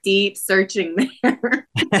deep searching there.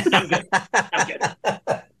 I'm good.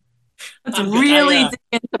 That's really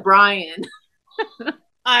into Brian.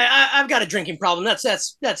 I've got a drinking problem.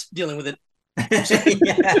 That's dealing with it.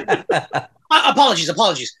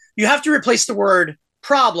 Apologies. You have to replace the word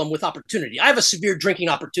problem with opportunity. I have a severe drinking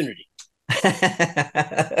opportunity.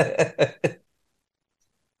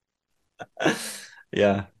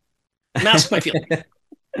 Yeah. Mask my feeling.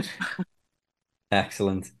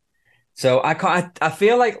 Excellent. So I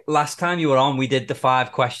feel like last time you were on, we did the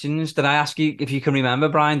 5 questions. Did I ask you, if you can remember,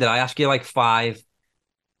 Brian, did I ask you like 5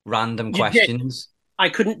 random questions? I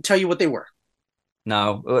couldn't tell you what they were.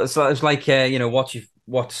 No. It was like,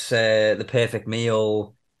 what's the perfect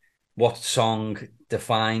meal? What song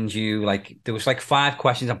defines you? Like there was like 5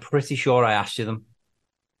 questions. I'm pretty sure I asked you them.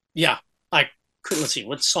 Yeah. I couldn't. Let's see.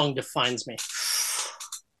 What song defines me?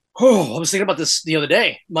 Oh, I was thinking about this the other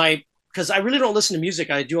day. Because I really don't listen to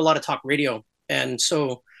music. I do a lot of talk radio. And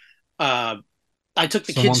so I took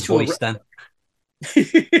the kids to voice, then.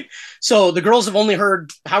 So the girls have only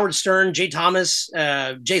heard Howard Stern, Jay Thomas,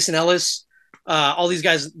 Jason Ellis, all these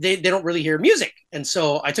guys. They don't really hear music, and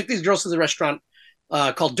so I took these girls to the restaurant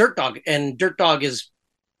called Dirt Dog, and Dirt Dog is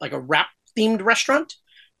like a rap themed restaurant,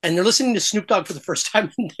 and they're listening to Snoop Dogg for the first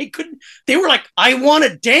time, and they couldn't. They were like, "I want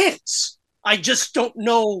to dance. I just don't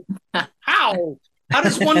know how. How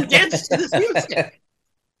does one dance to this music?"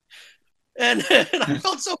 And I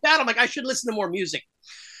felt so bad. I'm like, I should listen to more music.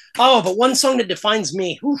 Oh, but one song that defines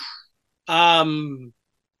me. I mean,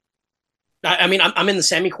 I'm in the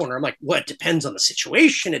Sammy corner. I'm like, well, it depends on the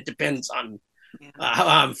situation. It depends on how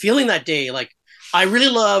I'm feeling that day. Like, I really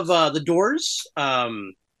love The Doors.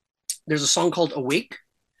 There's a song called Awake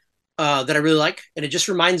that I really like. And it just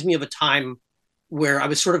reminds me of a time where I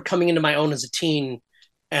was sort of coming into my own as a teen,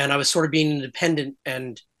 and I was sort of being independent.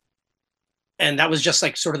 And that was just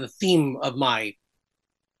like sort of the theme of my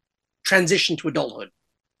transition to adulthood.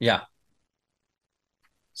 Yeah.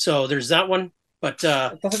 So there's that one. But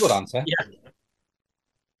that's a good answer. Yeah.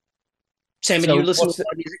 Sammy, so do you listen to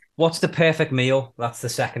music? What's the perfect meal? That's the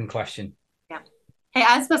second question. Yeah. Hey,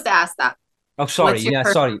 I was supposed to ask that. Oh, sorry. Yeah,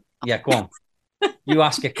 sorry. Yeah, go on. You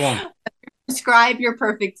ask it. Go on. Describe your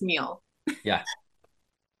perfect meal. Yeah.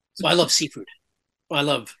 So I love seafood. I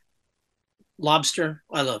love lobster.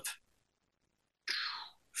 I love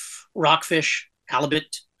rockfish,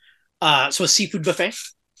 halibut. So a seafood buffet,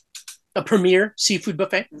 a premier seafood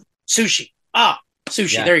buffet, sushi.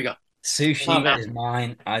 Sushi. Yeah. There you go. Sushi is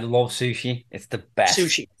mine. I love sushi. It's the best.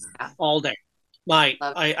 Sushi all day.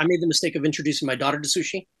 I made the mistake of introducing my daughter to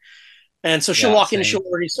sushi. And so she'll walk in and she'll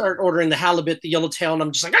already start ordering the halibut, the yellowtail, and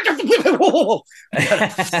I'm just like, whoa.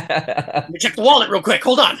 Let me check the wallet real quick.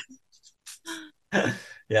 Hold on.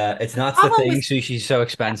 Yeah, it's not the thing. Sushi's so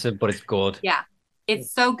expensive, but it's good. Yeah,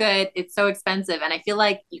 it's so good. It's so expensive. And I feel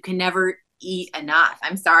like you can never eat enough.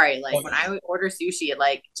 I'm sorry. Like when I order sushi,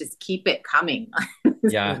 like just keep it coming.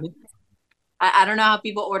 Yeah. I don't know how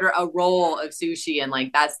people order a roll of sushi and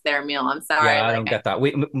like that's their meal. I'm sorry. Yeah, I don't get that.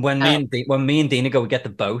 When me and Dina go, we get the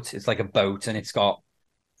boat. It's like a boat and it's full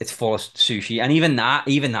of sushi. And even that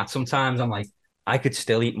sometimes I'm like, I could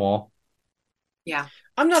still eat more. Yeah.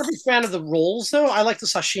 I'm not a big fan of the rolls though. I like the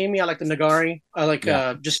sashimi. I like the nigari. I like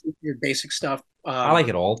just your basic stuff. I like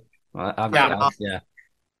it all. I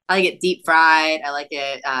like it deep fried. I like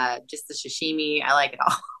it just the sashimi. I like it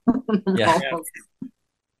all. Yeah.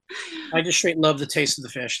 I just straight love the taste of the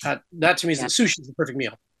fish. That to me is the sushi is the perfect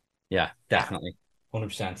meal. Yeah, definitely.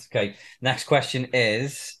 100%. Okay. Next question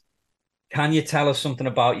is, can you tell us something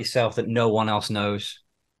about yourself that no one else knows?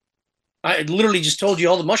 I literally just told you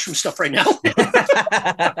all the mushroom stuff right now.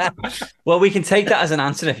 Well, we can take that as an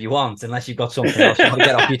answer if you want, unless you've got something else you want to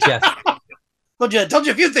get off your chest. Told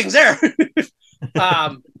you a few things there.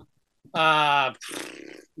 I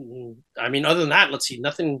mean, other than that, let's see.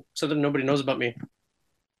 Something nobody knows about me.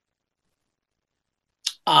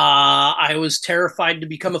 I was terrified to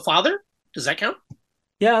become a father. Does that count?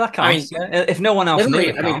 Yeah, that counts. I mean, if no one else knew,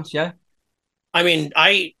 it counts. Yeah. I mean, but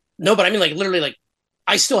I mean, like literally, like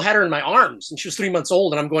I still had her in my arms, and she was 3 months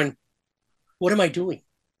old, and I'm going, "What am I doing?"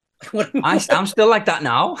 I'm still like that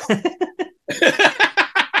now.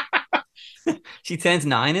 She turns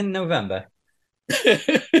 9 in November.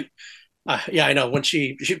 Yeah, I know. When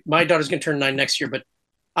my daughter's gonna turn 9 next year, but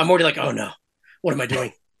I'm already like, "Oh no, what am I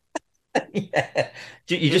doing?" Yeah,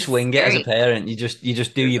 you just wing it as a parent. You just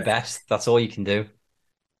do your best. That's all you can do.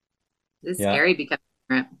 It's scary becoming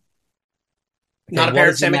a parent. Not a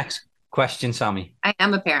parent, Sammy. Next question, Sammy. I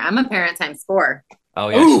am a parent. I'm a parent times 4.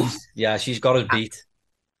 Oh yeah, she's got us beat.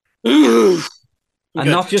 Ooh. And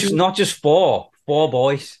not just 4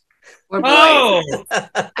 boys. 4 boys. Oh,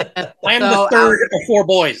 I am the third of 4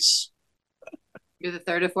 boys. You're the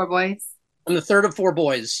third of 4 boys? I'm the third of 4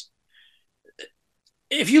 boys.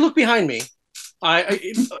 If you look behind me,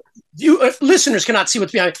 you listeners cannot see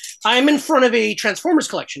what's behind me. I'm in front of a Transformers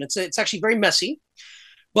collection. It's actually very messy,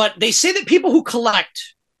 but they say that people who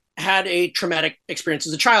collect had a traumatic experience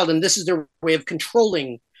as a child, and this is their way of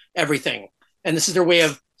controlling everything, and this is their way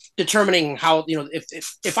of determining how,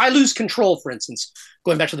 if I lose control, for instance,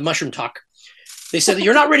 going back to the mushroom talk, they said that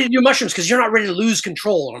you're not ready to do mushrooms because you're not ready to lose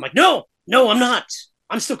control. And I'm like, no, I'm not.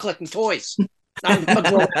 I'm still collecting toys. I'm a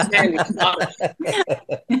grown man.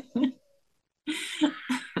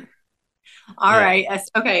 All right.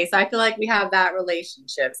 Okay. So I feel like we have that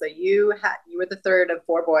relationship. So you were the third of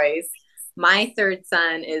 4 boys. My third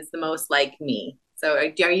son is the most like me. So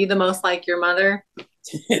are you the most like your mother?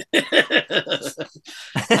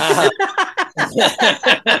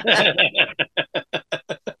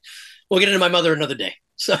 We'll get into my mother another day.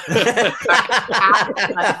 So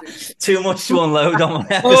Too much to unload on one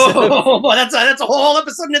episode. oh, that's a whole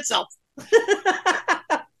episode in itself.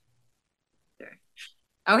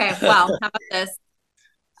 Okay, well, how about this?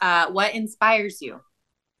 What inspires you?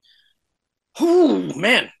 Oh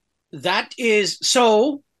man, that is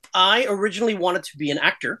so. I originally wanted to be an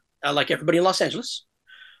actor, like everybody in Los Angeles,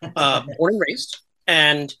 born and raised,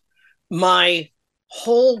 and my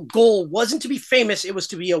whole goal wasn't to be famous; it was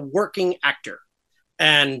to be a working actor.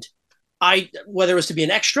 And whether it was to be an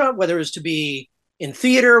extra, whether it was to be in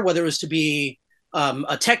theater, whether it was to be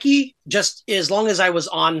a techie, just as long as I was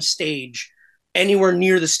on stage, anywhere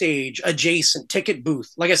near the stage, adjacent, ticket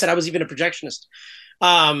booth. Like I said, I was even a projectionist.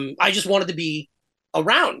 I just wanted to be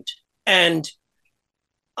around. And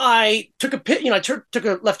I took took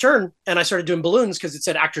a left turn and I started doing balloons because it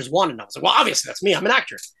said actors wanted. And I was like, well, obviously that's me. I'm an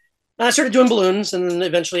actor. And I started doing balloons, and then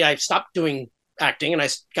eventually I stopped doing acting and I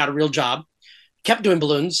got a real job, kept doing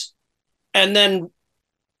balloons, and then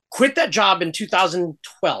quit that job in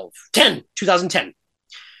 2010.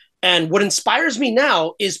 And what inspires me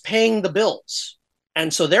now is paying the bills.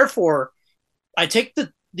 And so therefore, I take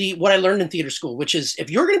the what I learned in theater school, which is if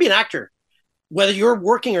you're going to be an actor, whether you're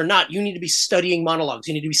working or not, you need to be studying monologues.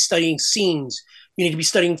 You need to be studying scenes. You need to be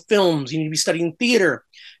studying films. You need to be studying theater.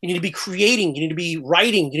 You need to be creating. You need to be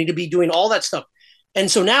writing. You need to be doing all that stuff. And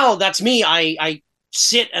so now that's me. I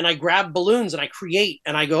sit and I grab balloons and I create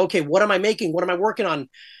and I go, okay, what am I making? What am I working on?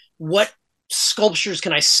 What sculptures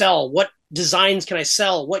can I sell? What designs can I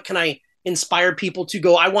sell? What can I inspire people to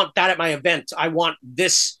go, I want that at my event. I want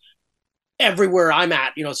this everywhere I'm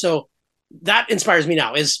at, so that inspires me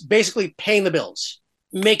now is basically paying the bills,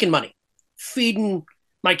 making money, feeding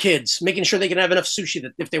my kids, making sure they can have enough sushi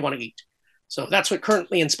that if they want to eat. So that's what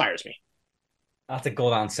currently inspires me. That's a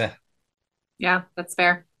good answer. Yeah, that's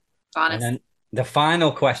fair. Honest. And then the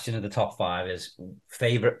final question of the top 5 is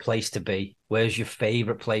favorite place to be. Where's your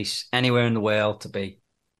favorite place anywhere in the world to be?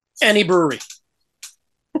 Any brewery.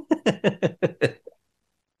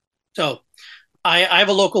 So I have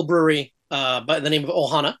a local brewery by the name of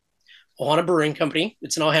Ohana Brewing Company.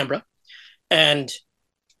 It's in Alhambra. And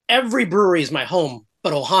every brewery is my home,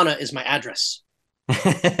 but Ohana is my address.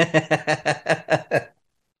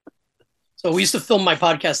 So we used to film my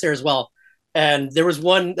podcast there as well. And there was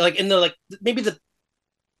one, like in the maybe the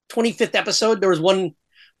 25th episode, there was one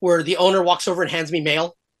where the owner walks over and hands me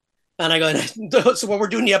mail. And I go, so while we're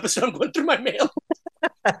doing the episode, I'm going through my mail.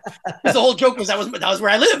 Because the whole joke was that was where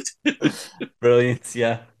I lived. Brilliant,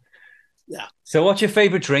 yeah. Yeah. So what's your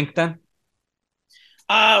favorite drink then?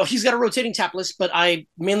 He's got a rotating tap list, but I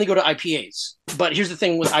mainly go to IPAs. But here's the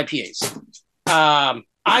thing with IPAs.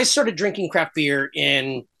 I started drinking craft beer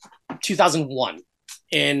in 2001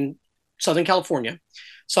 in Southern California.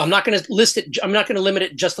 So I'm not going to list it. I'm not going to limit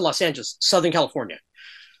it just to Los Angeles, Southern California.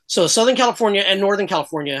 So Southern California and Northern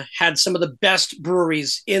California had some of the best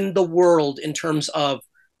breweries in the world in terms of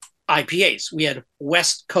IPAs. We had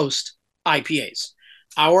West Coast IPAs.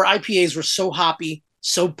 Our IPAs were so hoppy,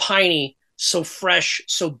 so piney, so fresh,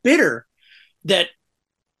 so bitter that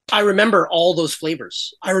I remember all those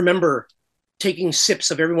flavors. I remember taking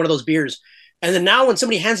sips of every one of those beers. And then now when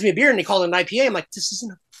somebody hands me a beer and they call it an IPA, I'm like, this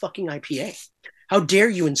isn't a fucking IPA. How dare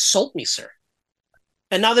you insult me, sir?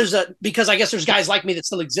 And now because I guess there's guys like me that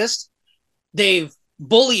still exist, they've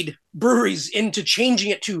bullied breweries into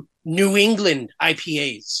changing it to New England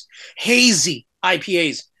IPAs, hazy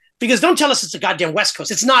IPAs. Because don't tell us it's a goddamn West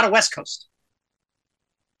Coast. It's not a West Coast.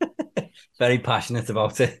 Very passionate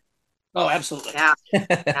about it. Oh, absolutely. Yeah.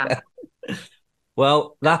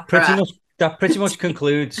 Well, that pretty much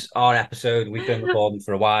concludes our episode. We've been recording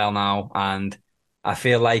for a while now, and I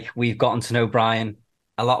feel like we've gotten to know Brian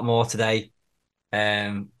a lot more today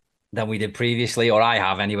than we did previously, or I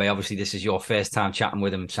have anyway. Obviously, this is your first time chatting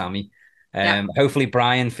with him, Sammy. Hopefully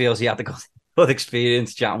Brian feels he had a good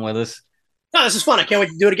experience chatting with us. No, this is fun. I can't wait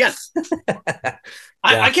to do it again.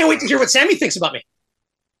 I can't wait to hear what Sammy thinks about me.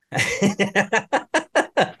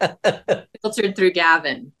 Filtered through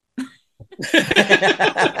Gavin.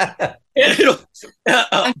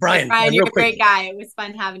 Brian, you're a great guy. It was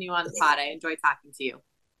fun having you on the pod. I enjoyed talking to you.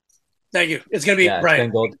 Thank you. It's going to be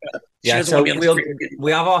Brian. Good. So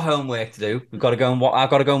we have our homework to do. We've got to go and I've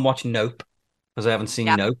got to go and watch Nope because I haven't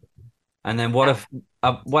seen Nope. And then what else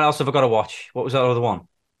have I got to watch? What was that other one?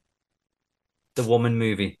 The woman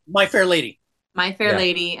movie. My Fair Lady. My Fair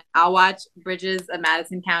Lady. I'll watch Bridges of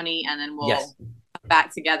Madison County, and then we'll come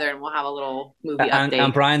back together and we'll have a little movie update.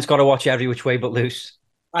 And Brian's got to watch Every Which Way But Loose.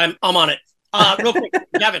 I'm on it. Real quick,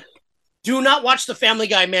 Gavin, do not watch the Family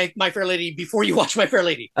Guy My Fair Lady before you watch My Fair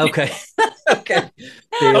Lady. Okay. Okay.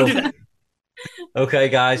 Don't do that. Okay,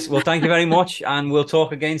 guys. Well, thank you very much, and we'll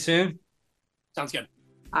talk again soon. Sounds good.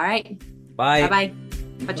 All right. Bye. Bye-bye.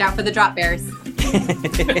 Watch out for the drop bears.